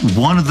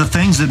 one of the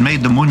things that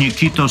made the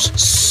Muñequitos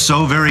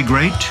so very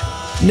great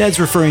Ned's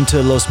referring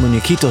to Los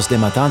Muñequitos de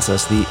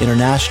Matanzas, the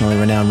internationally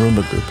renowned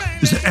rumba group.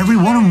 is that every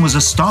one of them was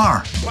a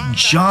star.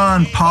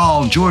 John,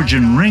 Paul, George,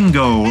 and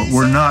Ringo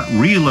were not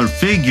realer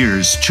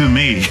figures to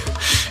me.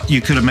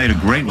 You could have made a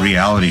great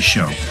reality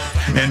show.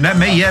 And that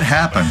may yet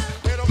happen.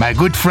 My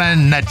good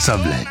friend Ned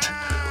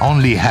Sublette,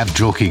 only half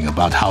joking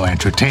about how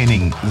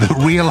entertaining the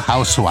Real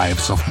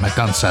Housewives of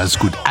Matanzas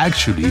could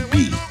actually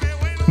be.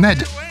 Ned,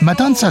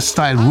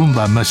 Matanzas-style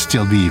rumba must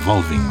still be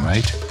evolving,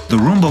 right? The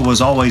rumba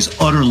was always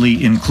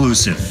utterly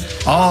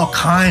inclusive. All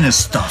kind of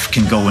stuff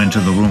can go into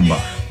the rumba.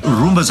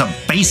 Rumba's a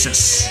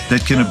basis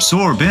that can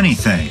absorb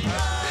anything.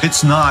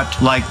 It's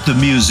not like the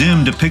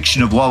museum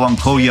depiction of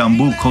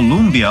Huahuancoyambu,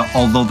 Colombia,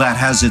 although that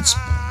has its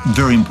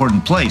very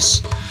important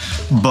place.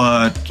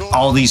 But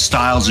all these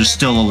styles are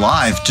still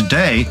alive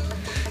today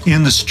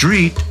in the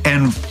street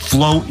and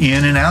flow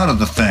in and out of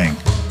the thing.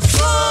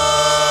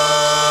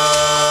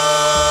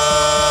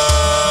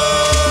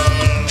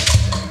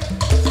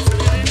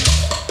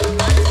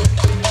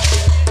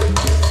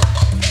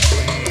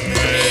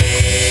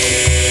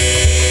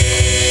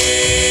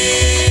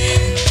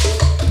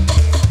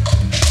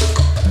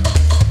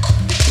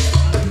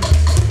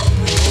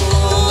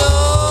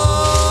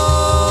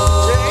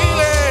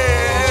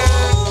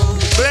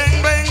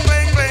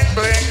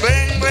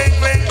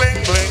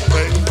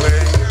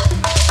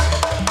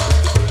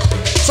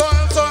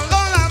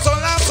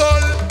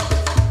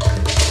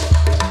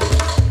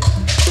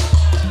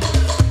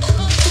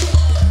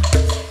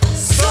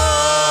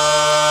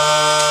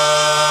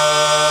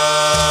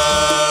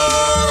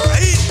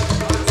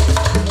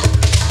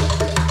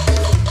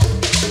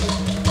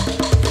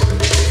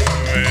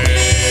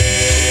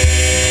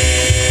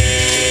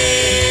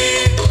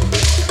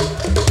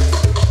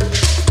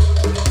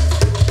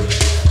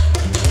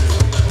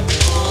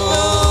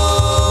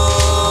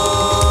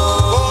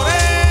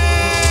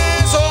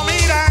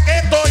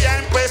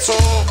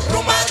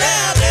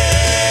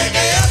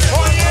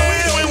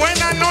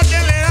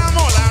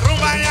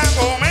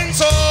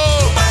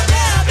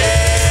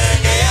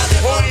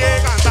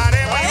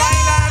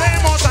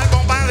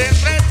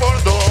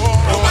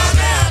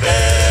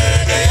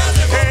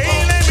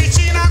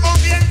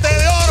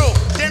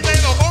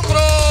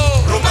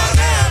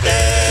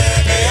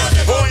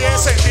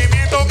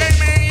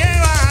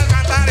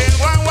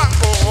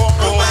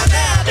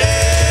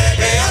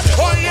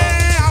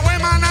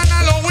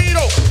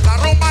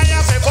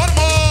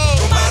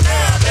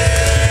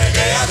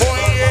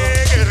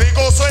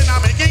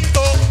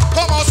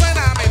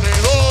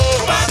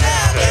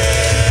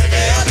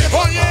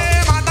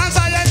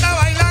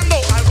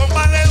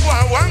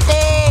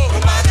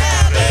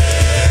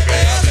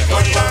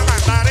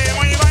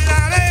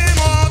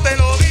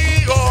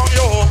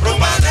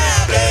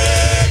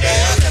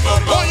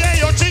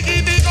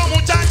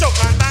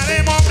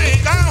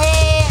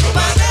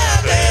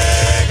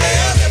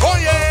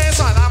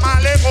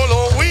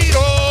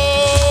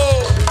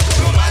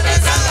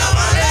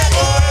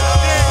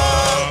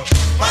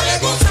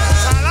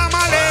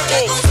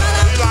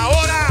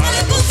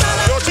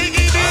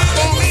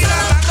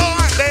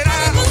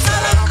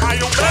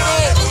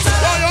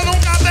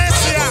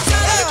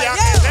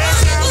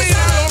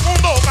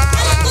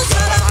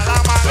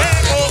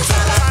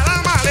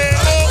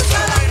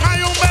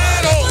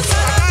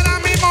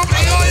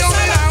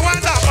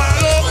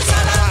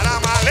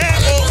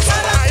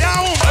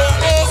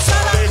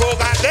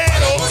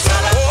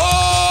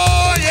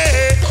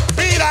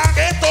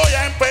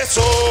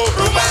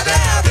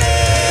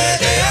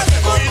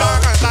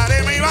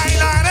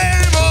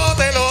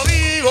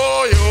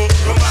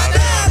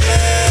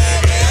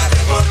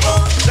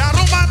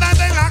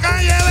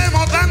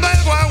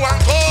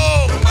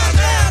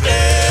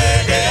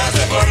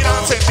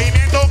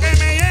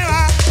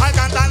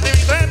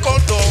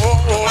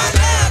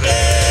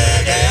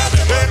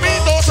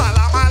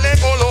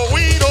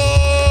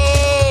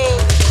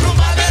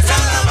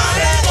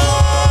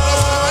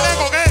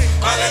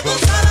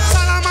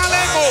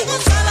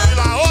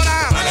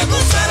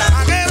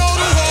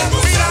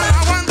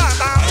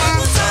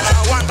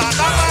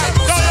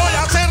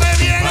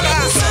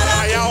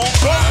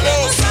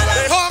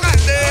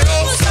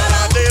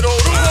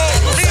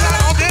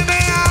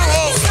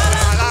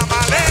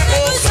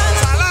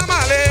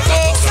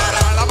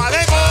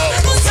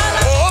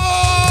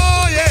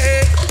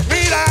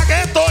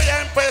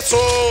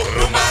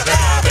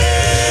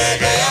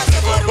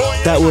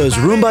 was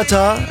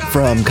Rumbata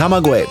from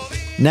Camagüey.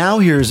 Now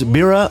here's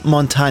Bira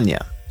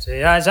Montaña.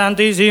 Sea el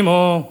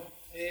Santísimo.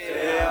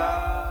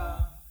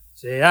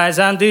 Sea el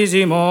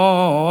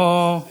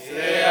Santísimo.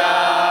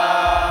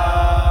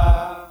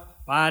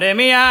 Madre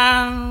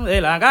mía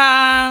de la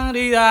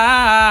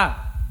caridad,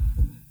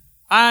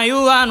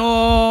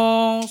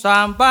 ayúdanos,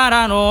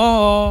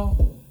 ampáranos,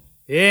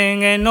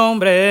 en el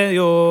nombre de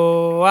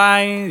Dios,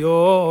 ay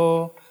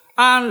Dios,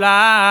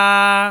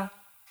 Allah.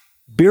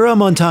 Bira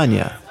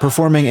Montaña,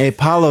 performing a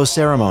palo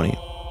ceremony.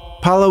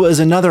 Palo is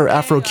another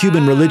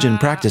Afro-Cuban religion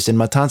practiced in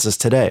Matanzas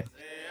today.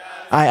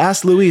 I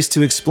asked Luis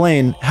to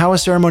explain how a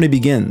ceremony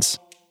begins.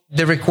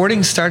 The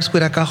recording starts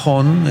with a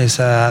cajon. It's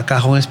a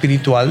cajon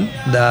espiritual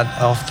that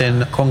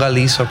often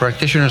Congolese or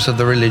practitioners of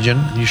the religion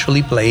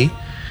usually play.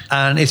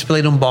 And it's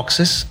played on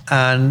boxes.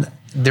 And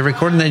the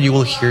recording that you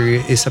will hear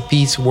is a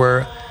piece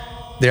where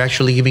they're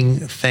actually giving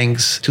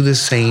thanks to the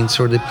saints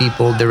or the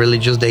people, the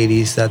religious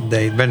deities that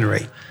they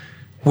venerate.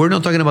 We're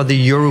not talking about the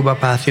Yoruba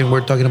pantheon,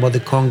 we're talking about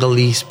the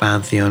Congolese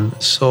pantheon.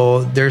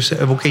 So there's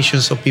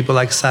evocations of people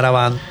like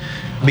Saravan.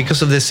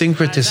 Because of the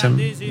syncretism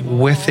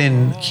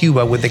within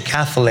Cuba with the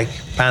Catholic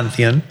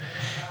pantheon,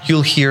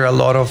 you'll hear a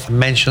lot of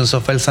mentions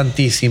of El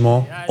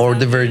Santísimo or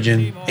the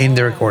Virgin in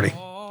the recording.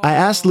 I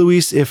asked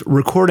Luis if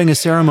recording a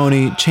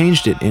ceremony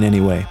changed it in any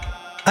way.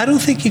 I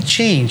don't think it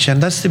changed,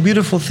 and that's the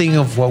beautiful thing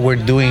of what we're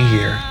doing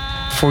here.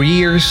 For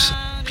years,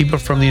 people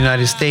from the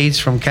United States,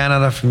 from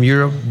Canada, from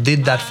Europe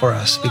did that for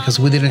us because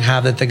we didn't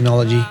have the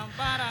technology.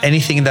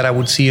 Anything that I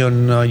would see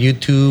on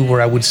YouTube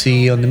or I would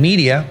see on the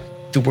media,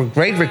 there were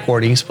great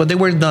recordings, but they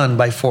were done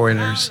by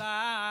foreigners.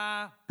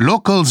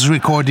 Locals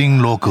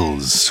recording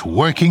locals,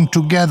 working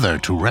together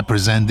to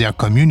represent their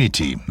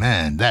community.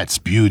 Man, that's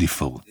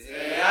beautiful.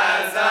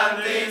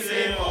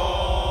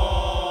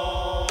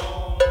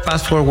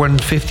 Fast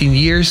forward 15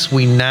 years,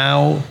 we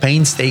now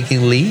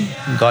painstakingly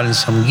gotten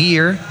some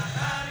gear.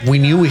 We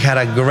knew we had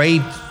a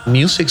great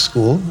music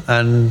school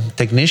and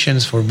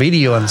technicians for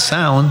video and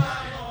sound.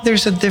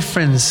 There's a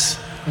difference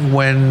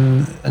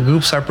when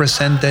groups are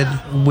presented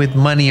with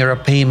money or a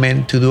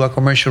payment to do a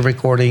commercial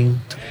recording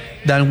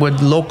than when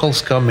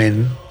locals come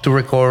in to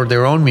record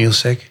their own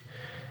music.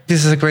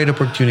 This is a great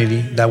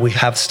opportunity that we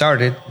have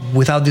started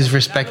without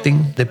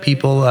disrespecting the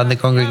people and the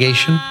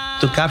congregation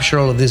to capture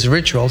all of these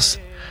rituals.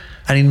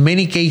 And in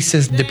many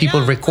cases, the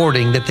people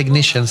recording, the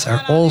technicians,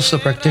 are also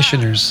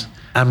practitioners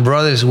and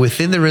brothers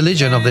within the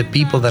religion of the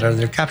people that are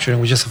there capturing,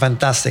 which is a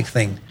fantastic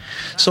thing.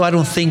 So I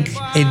don't think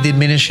it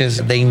diminishes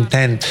the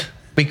intent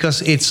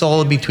because it's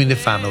all between the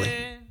family.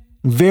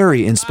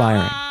 Very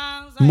inspiring.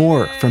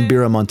 More from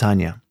Bira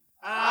Montaña.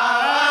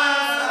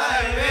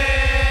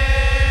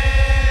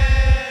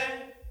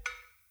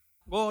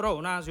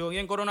 Coronación y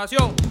en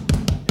coronación.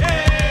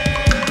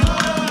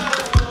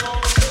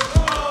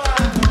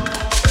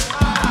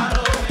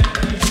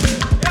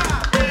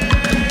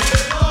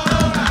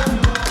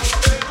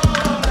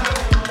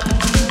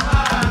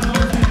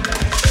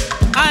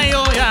 Ay,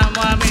 yo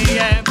llamo a mi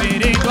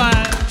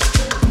espiritual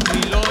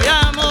y lo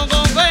llamo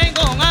con fe y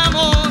con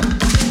amor.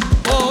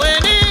 Oh,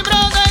 vení,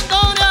 brota en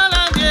toda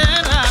la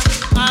tierra,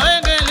 a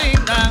ver qué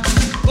linda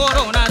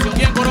coronación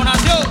y en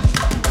coronación.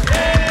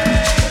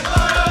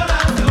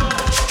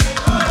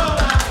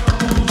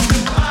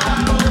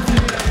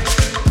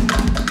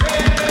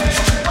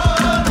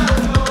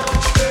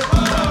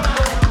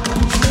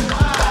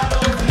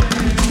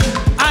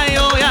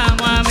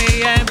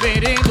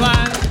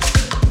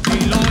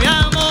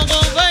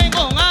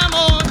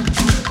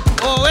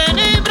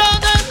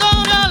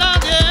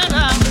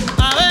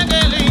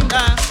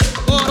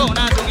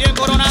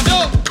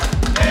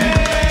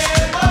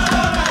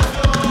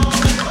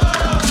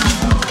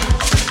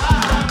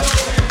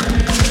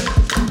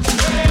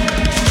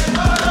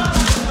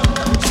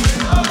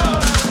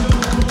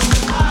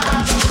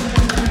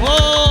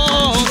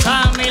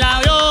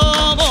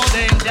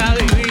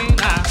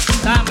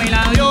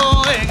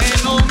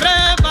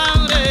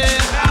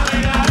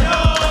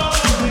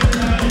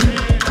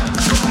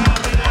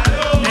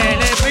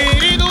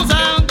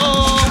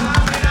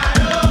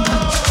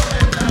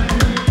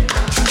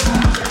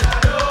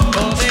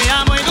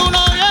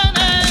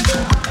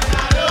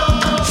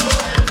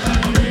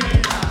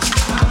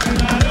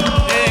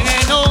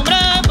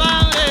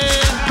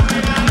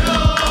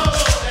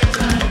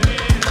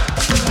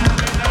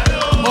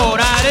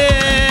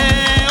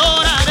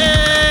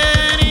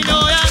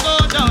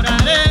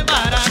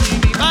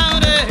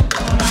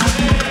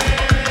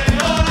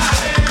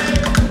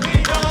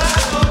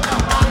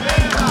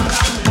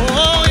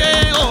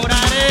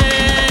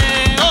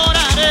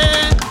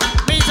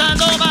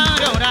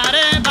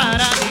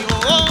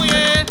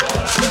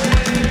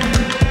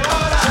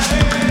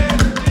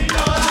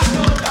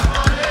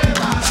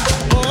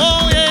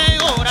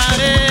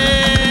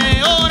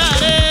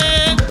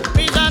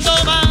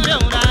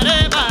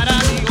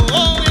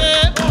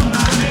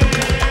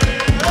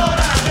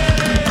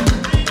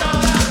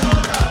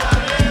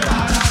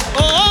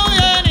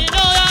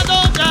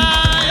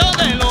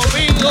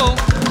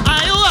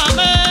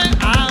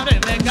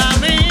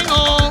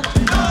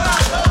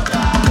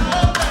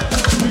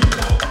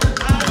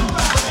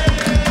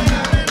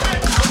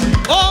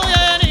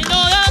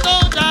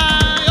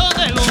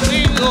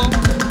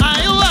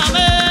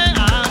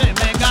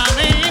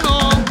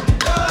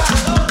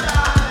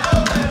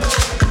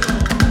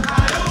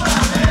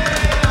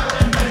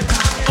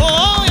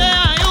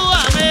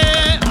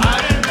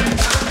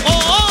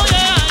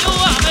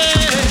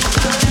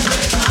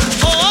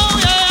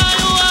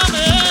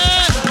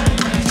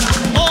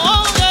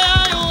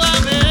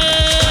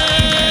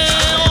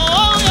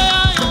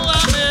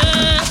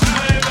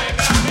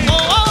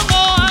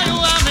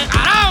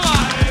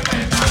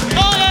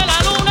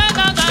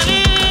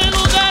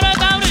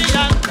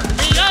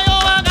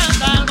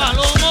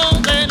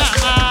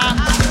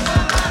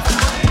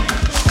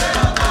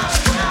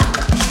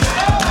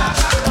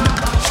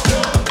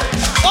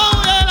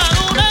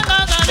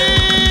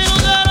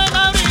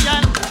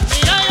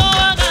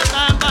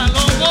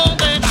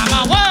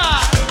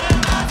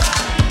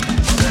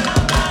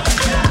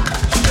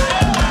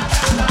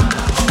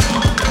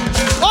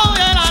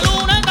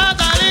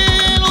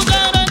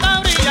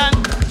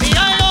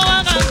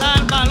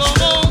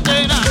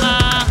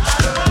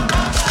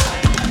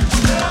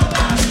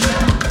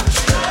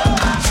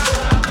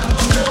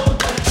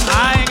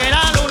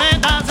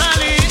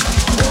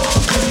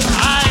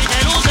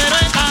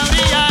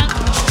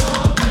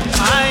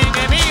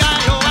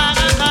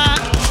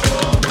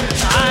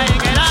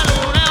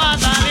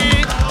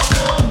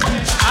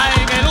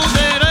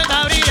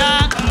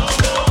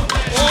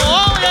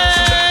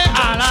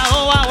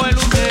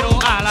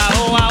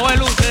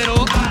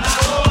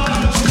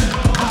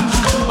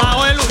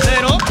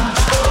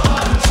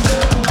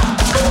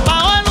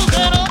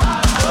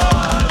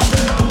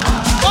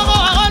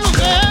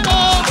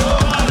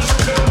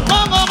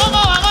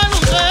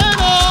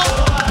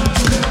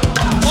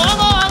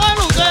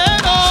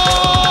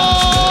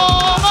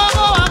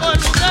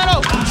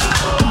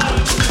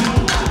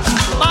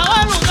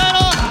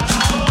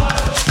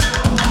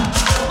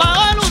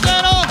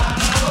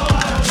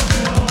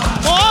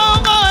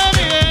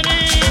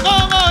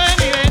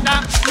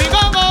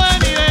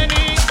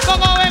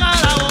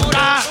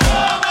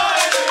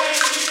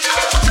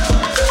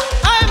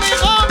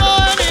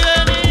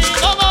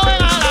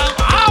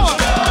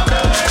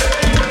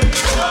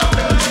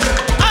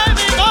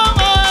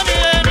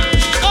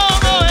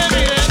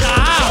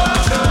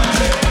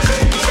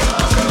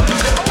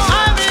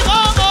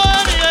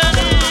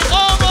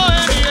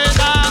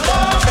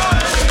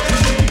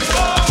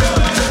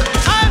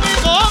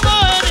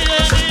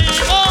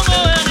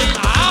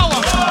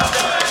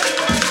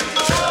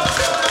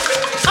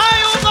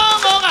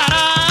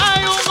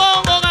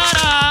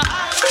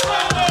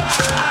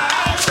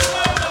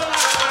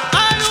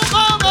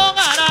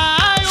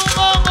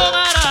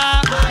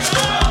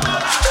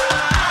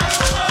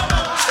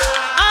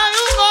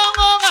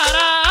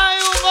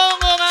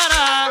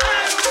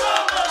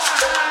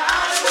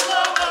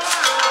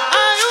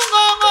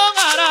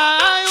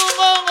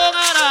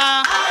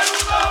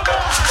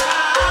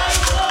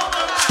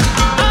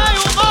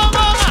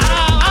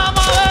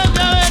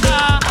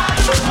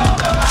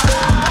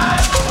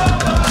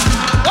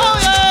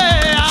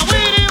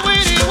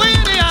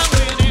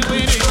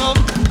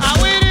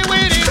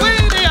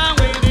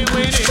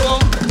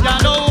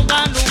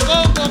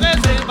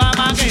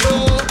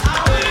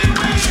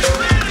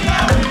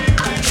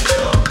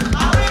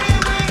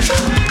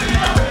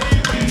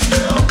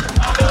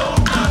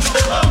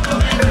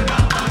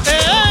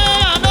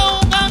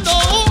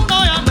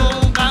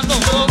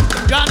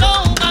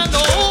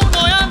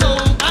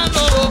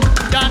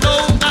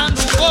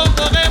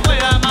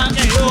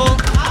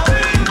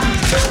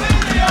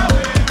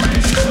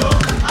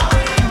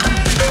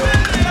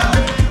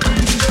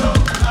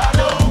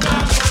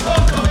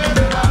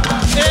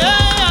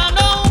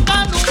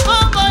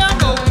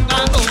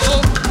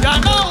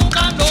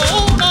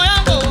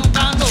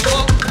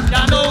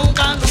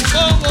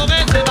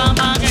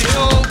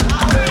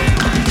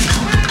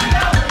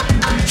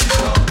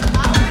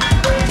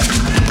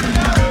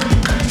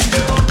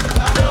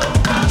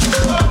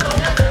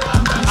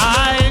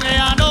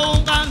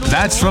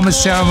 That's from a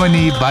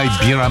ceremony by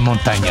Bira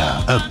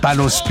Montaña, a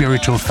Palo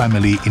spiritual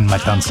family in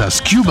Matanzas,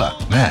 Cuba.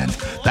 Man,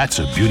 that's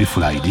a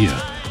beautiful idea.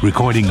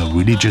 Recording a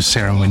religious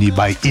ceremony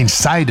by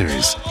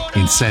insiders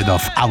instead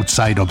of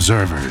outside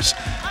observers.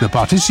 The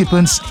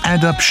participants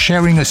end up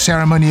sharing a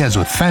ceremony as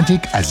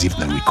authentic as if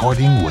the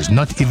recording was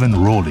not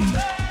even rolling.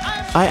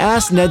 I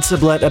asked Ned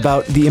Sublette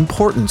about the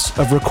importance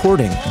of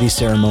recording these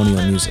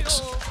ceremonial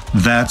musics.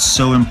 That's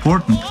so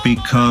important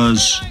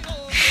because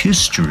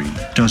history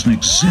doesn't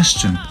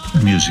exist in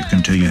music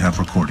until you have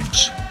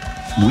recordings.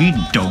 We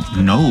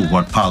don't know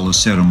what palo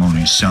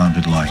ceremonies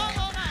sounded like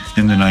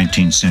in the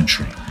 19th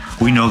century.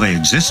 We know they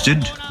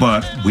existed,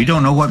 but we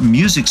don't know what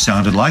music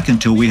sounded like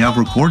until we have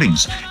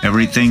recordings.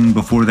 Everything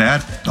before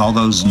that, all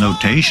those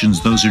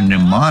notations, those are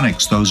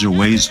mnemonics, those are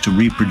ways to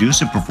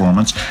reproduce a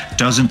performance,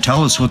 doesn't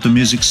tell us what the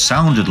music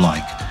sounded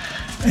like.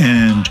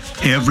 And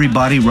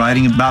everybody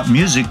writing about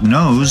music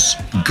knows,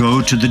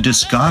 go to the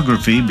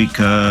discography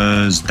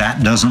because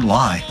that doesn't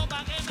lie.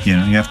 You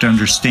know, you have to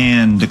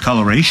understand the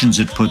colorations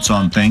it puts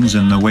on things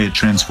and the way it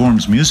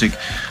transforms music,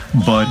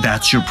 but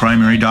that's your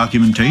primary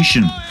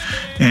documentation.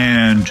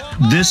 And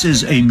this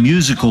is a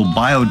musical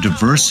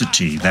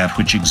biodiversity, that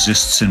which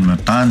exists in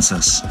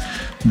Matanzas,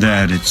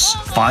 that it's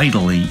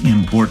vitally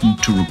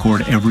important to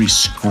record every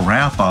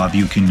scrap of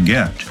you can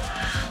get.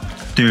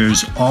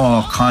 There's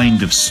all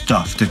kind of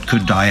stuff that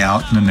could die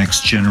out in the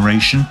next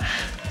generation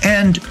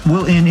and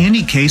will in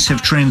any case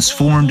have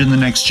transformed in the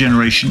next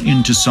generation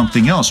into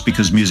something else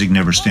because music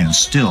never stands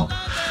still.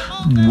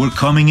 We're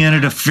coming in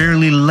at a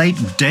fairly late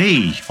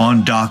day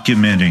on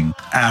documenting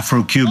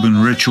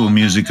Afro-Cuban ritual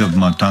music of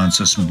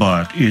Matanzas,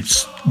 but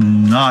it's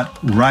not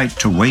right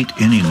to wait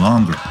any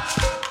longer.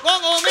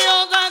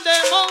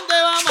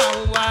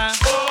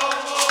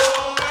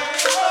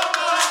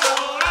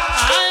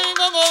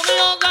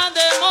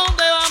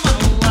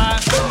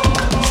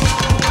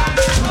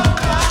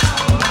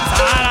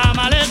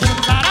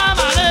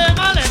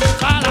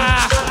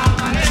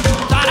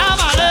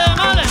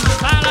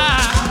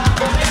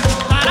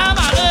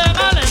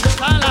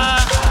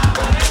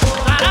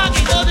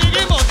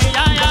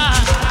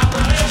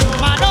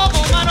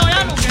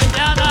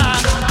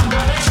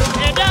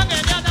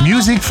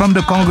 Music from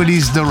the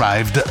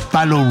Congolese-derived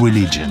Palo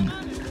religion.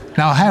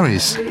 Now,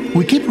 Harris,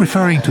 we keep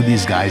referring to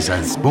these guys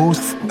as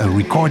both a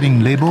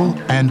recording label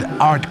and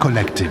art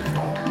collective.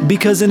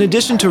 Because in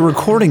addition to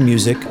recording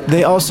music,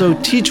 they also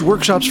teach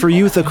workshops for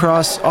youth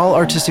across all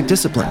artistic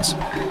disciplines.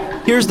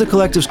 Here's the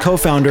collective's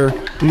co-founder,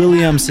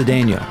 Liliam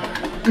Cedeno.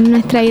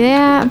 Nuestra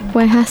idea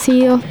pues ha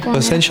sido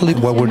Essentially,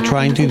 what we're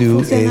trying to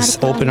do is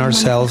open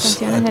ourselves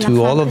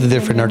to all of the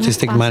different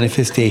artistic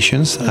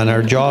manifestations, and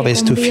our job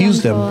is to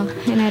fuse them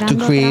to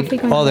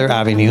create other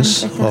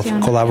avenues of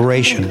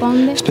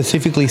collaboration,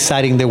 specifically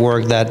citing the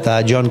work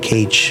that John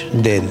Cage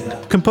did.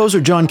 Composer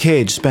John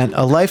Cage spent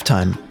a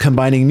lifetime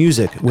combining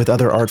music with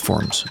other art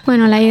forms.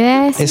 Bueno, la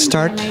idea es It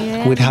starts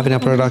with having a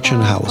production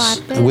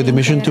house with the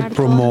mission to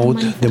promote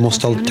the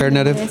most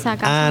alternative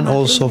and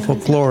also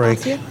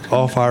folkloric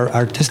of our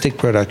artistic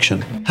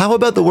production. How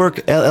about the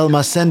work El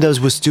Almacén does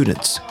with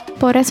students?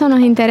 Por eso nos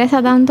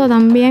interesa tanto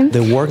también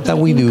The work that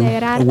we do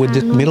with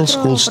the middle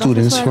school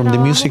students from the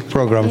music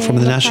program from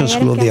the National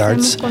School of the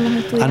Arts,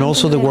 and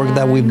also the work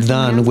that we've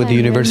done with the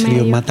University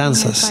of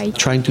Matanzas,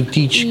 trying to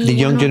teach the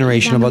young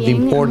generation about the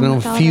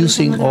importance of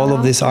fusing all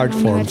of these art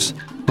forms.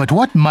 But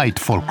what might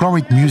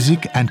folkloric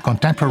music and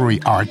contemporary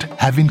art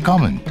have in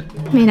common?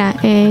 Mira,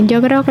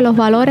 yo creo que los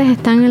valores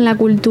están en la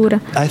cultura.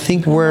 I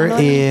think where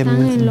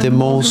the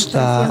most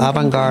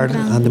avant-garde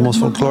and the most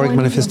folkloric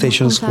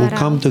manifestations will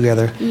come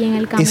together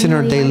is in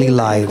our daily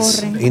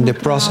lives. In the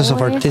process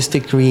of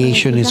artistic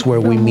creation is where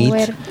we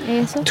meet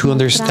to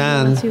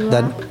understand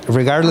that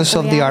regardless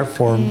of the art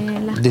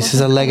form, this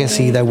is a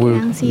legacy that we're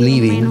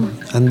leaving,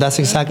 and that's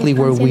exactly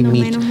where we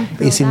meet,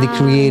 is in the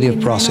creative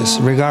process.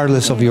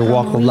 Regardless of your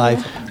walk of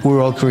life,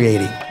 we're all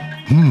creating.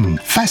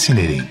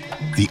 Fascinating.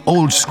 The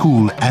old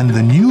school and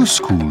the new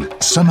school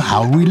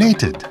somehow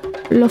related.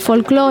 Lo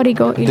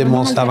folclórico y The lo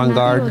most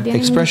avant-garde alternativo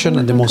expression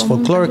and the most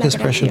folkloric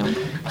expression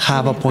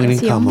have a point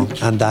in common,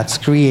 and that's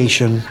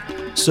creation.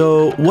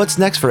 So, what's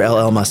next for El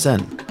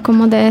Almacén?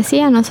 Como te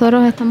decía,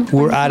 nosotros estamos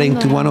We're adding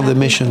to one of the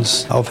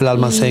missions of El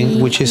Almacén,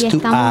 which is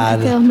to add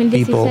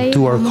people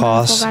to our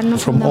cause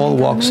from all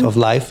walks of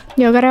life.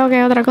 Yo creo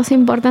que otra cosa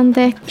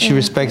importante es She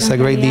respects a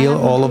great deal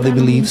all of the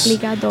beliefs.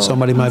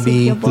 Somebody might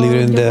be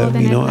believing in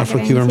the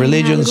Afro-Cuban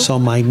religion,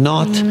 some might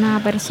not.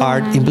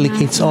 Art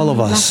implicates all of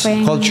us.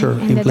 Culture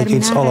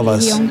implicates all of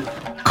us.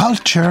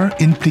 Culture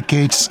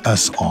implicates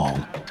us all.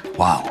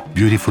 Wow,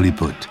 beautifully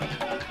put.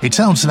 It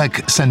sounds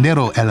like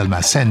Sendero El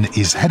Almacén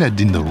is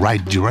headed in the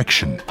right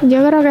direction.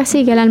 Yo creo que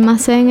sí, que el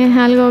almacén es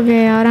algo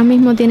que ahora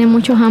mismo tiene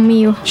muchos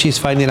amigos. She's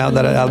finding out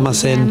that El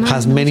Almacén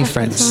has many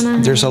friends.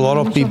 There's a lot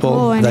of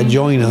people that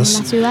join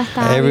us.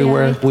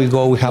 Everywhere we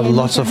go, we have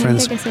lots of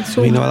friends.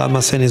 We know El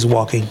Almacén is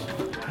walking.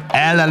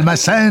 El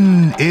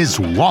Almacén is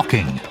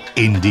walking,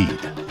 indeed.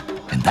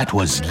 And that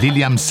was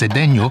Liliam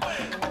Cedeno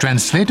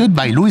translated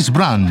by Luis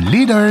Bran,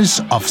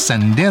 leaders of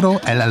Sendero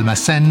El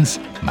Almacen's,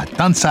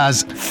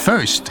 Matanzas'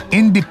 first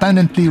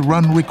independently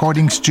run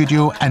recording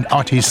studio and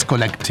artist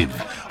collective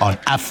on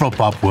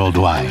Afropop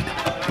Worldwide.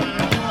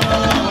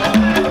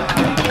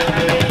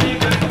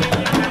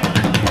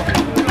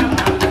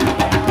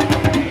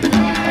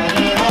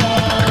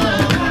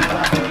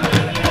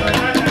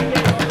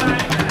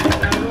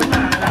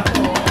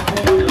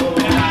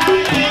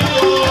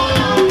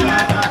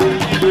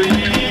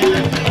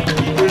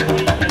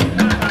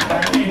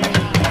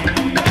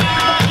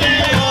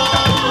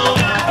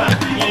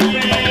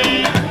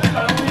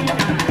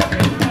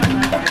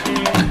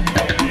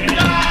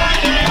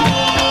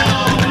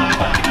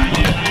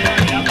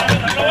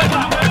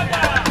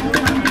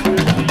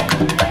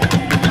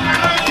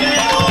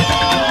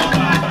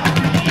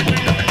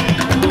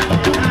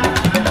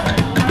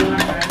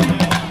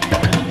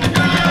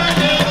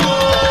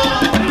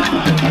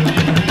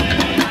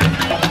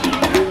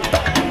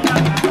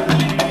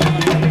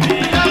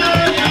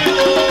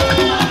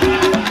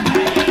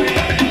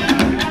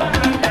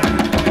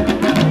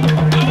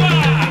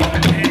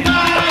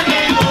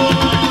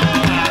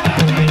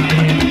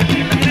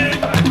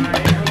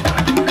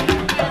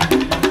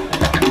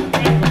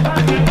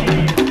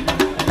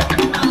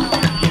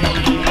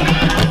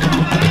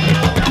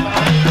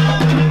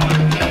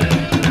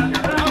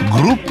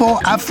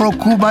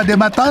 Afro-Cuba de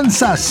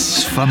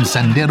Matanzas from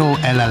Sendero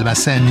El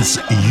Almacen's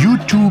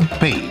YouTube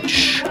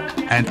page.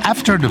 And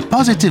after the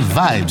positive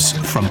vibes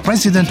from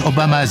President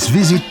Obama's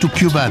visit to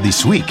Cuba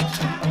this week,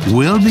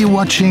 we'll be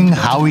watching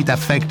how it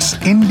affects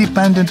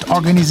independent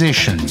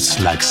organizations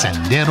like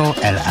Sendero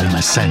El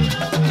Almacen.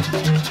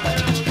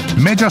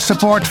 Major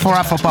support for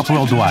Afropop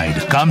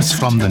Worldwide comes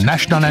from the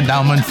National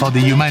Endowment for the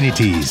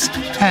Humanities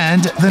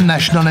and the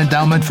National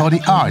Endowment for the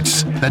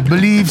Arts that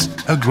believes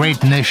a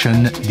great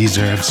nation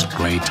deserves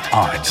great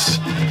arts.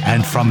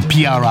 And from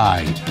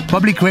PRI,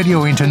 Public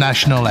Radio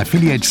International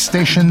affiliate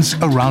stations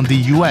around the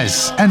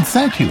US. And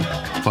thank you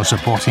for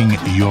supporting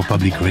your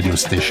public radio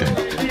station.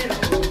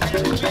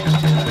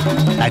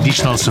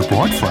 Additional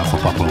support for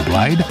Afropop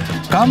Worldwide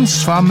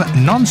comes from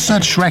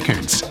Nonsuch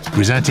Records,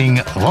 presenting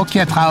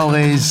Rokia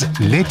Traore's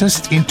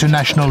latest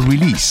international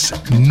release,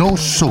 No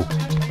So,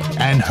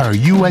 and her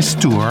US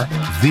tour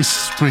this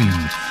spring.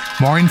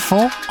 More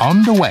info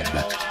on the web,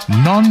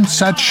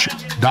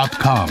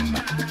 nonsuch.com.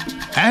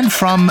 And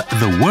from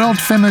the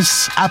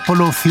world-famous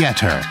Apollo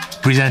Theatre,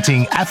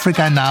 presenting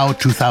Africa Now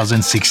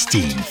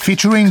 2016,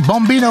 featuring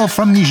Bombino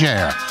from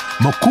Niger,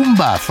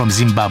 Mokumba from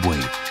Zimbabwe,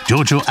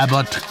 Jojo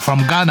Abbott from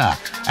Ghana,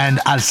 and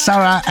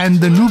Alsara and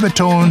the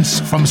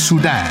Nubetones from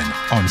Sudan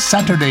on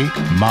Saturday,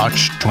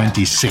 March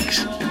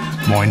 26.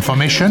 More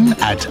information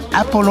at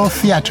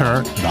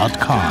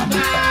apollotheater.com.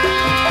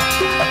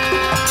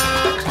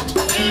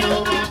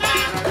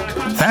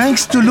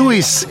 Thanks to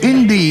Luis,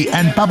 Indy,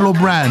 and Pablo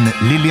Bran,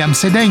 Lilian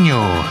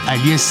Cedeno,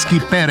 Alieski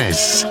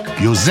Perez,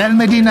 Yosel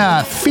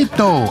Medina,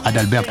 Fito,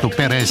 Adalberto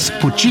Perez,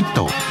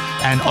 Puchito,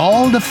 and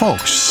all the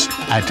folks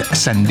at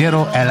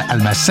Sendero El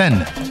Almacen,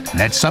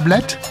 Ned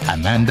Sublet,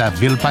 Amanda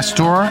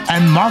Villepastor,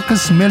 and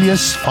Marcus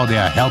Milius for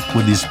their help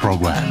with this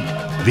program.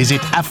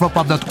 Visit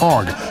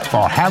afropop.org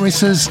for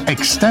Harris's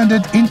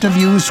extended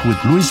interviews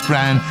with Luis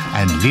Bran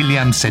and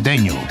Lilian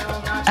Cedeno,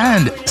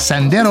 and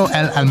Sendero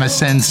El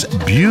Almacen's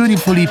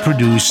beautifully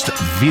produced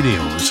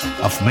videos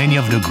of many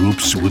of the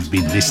groups we've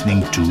been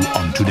listening to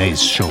on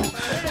today's show.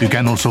 You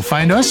can also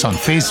find us on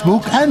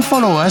Facebook and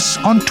follow us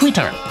on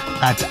Twitter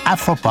at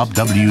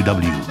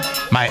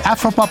AfropopWW. My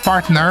Afropop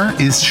partner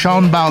is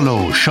Sean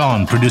Barlow.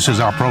 Sean produces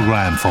our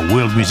program for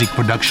World Music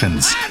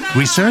Productions.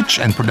 Research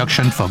and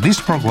production for this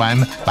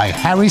program by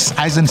Harris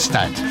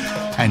Eisenstadt.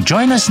 And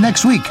join us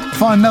next week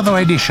for another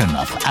edition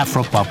of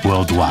Afropop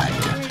Worldwide.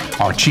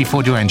 Our chief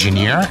audio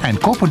engineer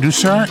and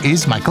co-producer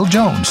is Michael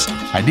Jones.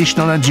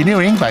 Additional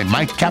engineering by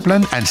Mike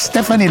Kaplan and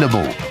Stephanie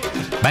Lebeau.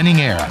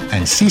 Banning Air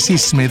and CC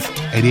Smith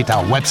edit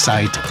our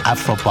website,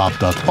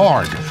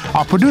 afropop.org.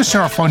 Our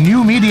producer for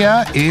new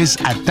media is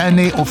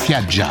Atane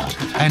Ofiadja,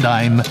 and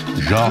I'm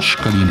Georges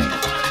Collinet.